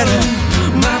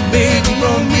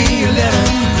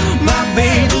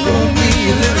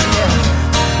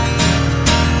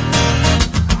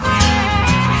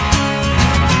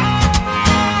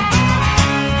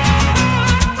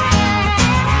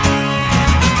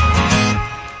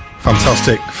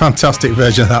Fantastic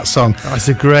version of that song. That's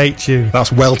a great tune.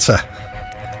 That's Welter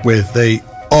with the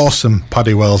awesome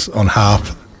Paddy Wells on harp.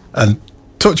 And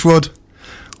touch wood,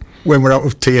 when we're out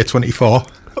of tier 24,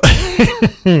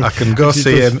 I can go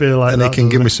see him like and he can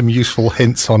give me some useful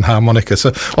hints on harmonica.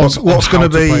 So what's going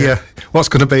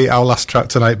to be our last track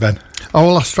tonight, Ben? Our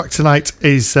last track tonight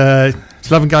is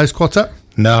 11 Guys Quartet.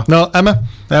 No, Emma.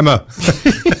 Emma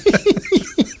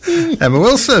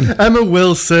Wilson. Emma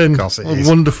Wilson. Of course it is.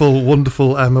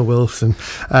 Wonderful Emma Wilson.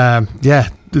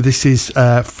 This is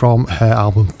from her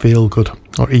album Feel Good,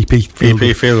 or EP Feel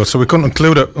Good. So we couldn't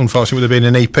include it, unfortunately, with it being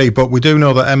an EP, but we do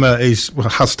know that Emma has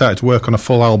started to work on a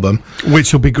full album,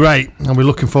 which will be great, and we're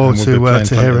looking forward to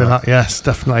hearing that. Yes,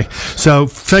 definitely. So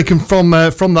taken from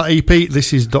that EP,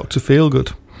 this is Dr.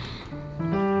 Feelgood.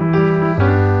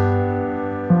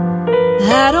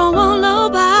 I don't want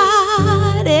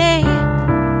nobody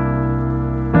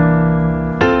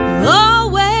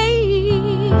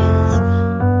always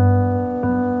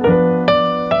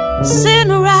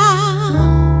sitting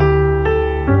around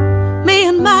me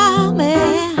and my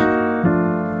man.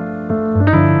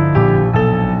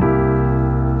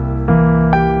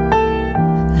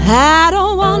 I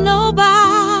don't want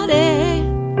nobody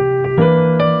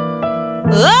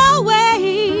always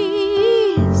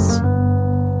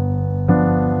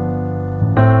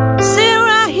sitting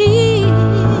right here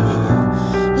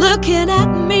looking at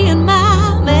me and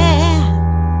my man.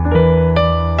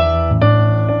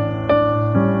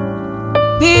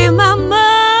 Be my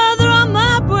mother or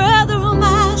my brother or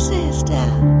my sister,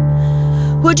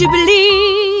 would you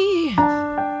believe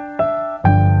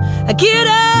I get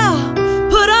up,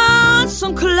 put on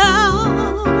some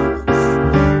clothes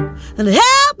and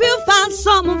help you find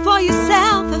someone for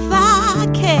yourself if I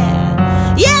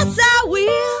can? Yes, I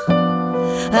will.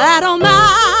 I don't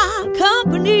mind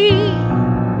company.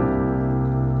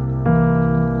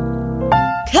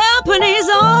 Company's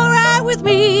alright with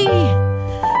me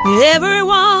every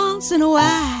once in a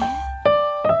while.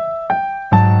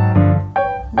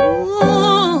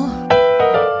 Ooh.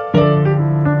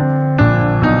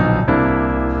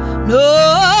 No,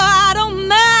 I don't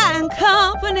mind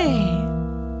company,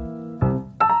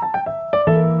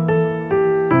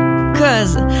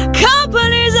 'cause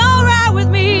company's alright with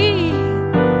me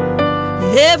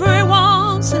every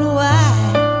once in a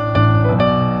while.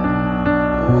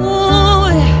 Ooh,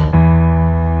 yeah.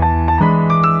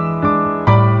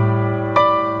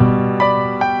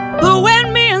 But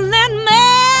when me and that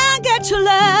man get to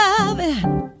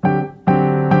loving,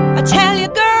 I tell you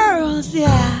girls,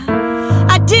 yeah,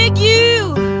 I dig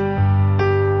you,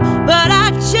 but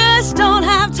I just don't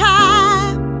have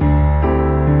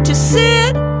time to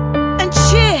sit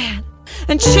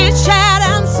and chit-chat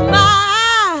and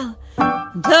smile.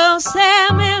 Don't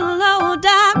send me low,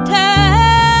 doctor.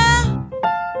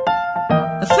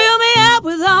 Fill me up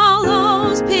with all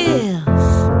those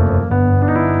pills.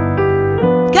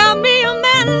 Got me a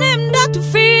man named Dr.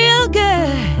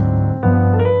 Feelgood.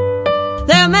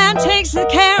 That man takes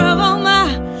care of all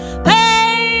my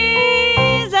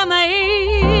pains and my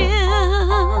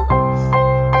ills.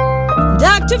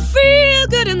 Dr.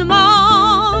 Feelgood in the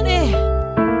morning.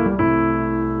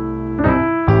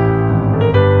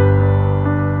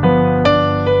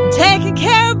 Taking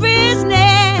care of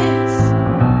business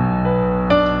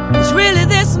is really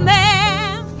this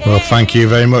man's game. Well, thank you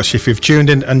very much. If you've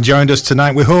tuned in and joined us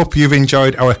tonight, we hope you've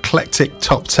enjoyed our eclectic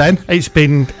top 10. It's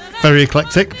been very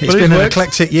eclectic. It's been an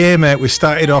eclectic year, mate. We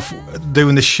started off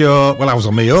doing the show. Well, I was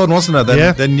on my own, wasn't I?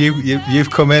 Then you've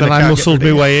come in. Then I muscled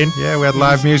my way in. Yeah, we had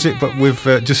live music, but we've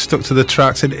just stuck to the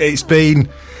tracks, and it's been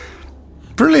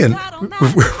brilliant.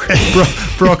 We've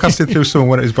broadcasted through someone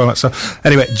when it was born. So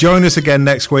anyway, join us again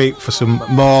next week for some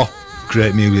more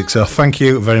great music. So thank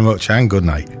you very much and good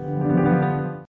night.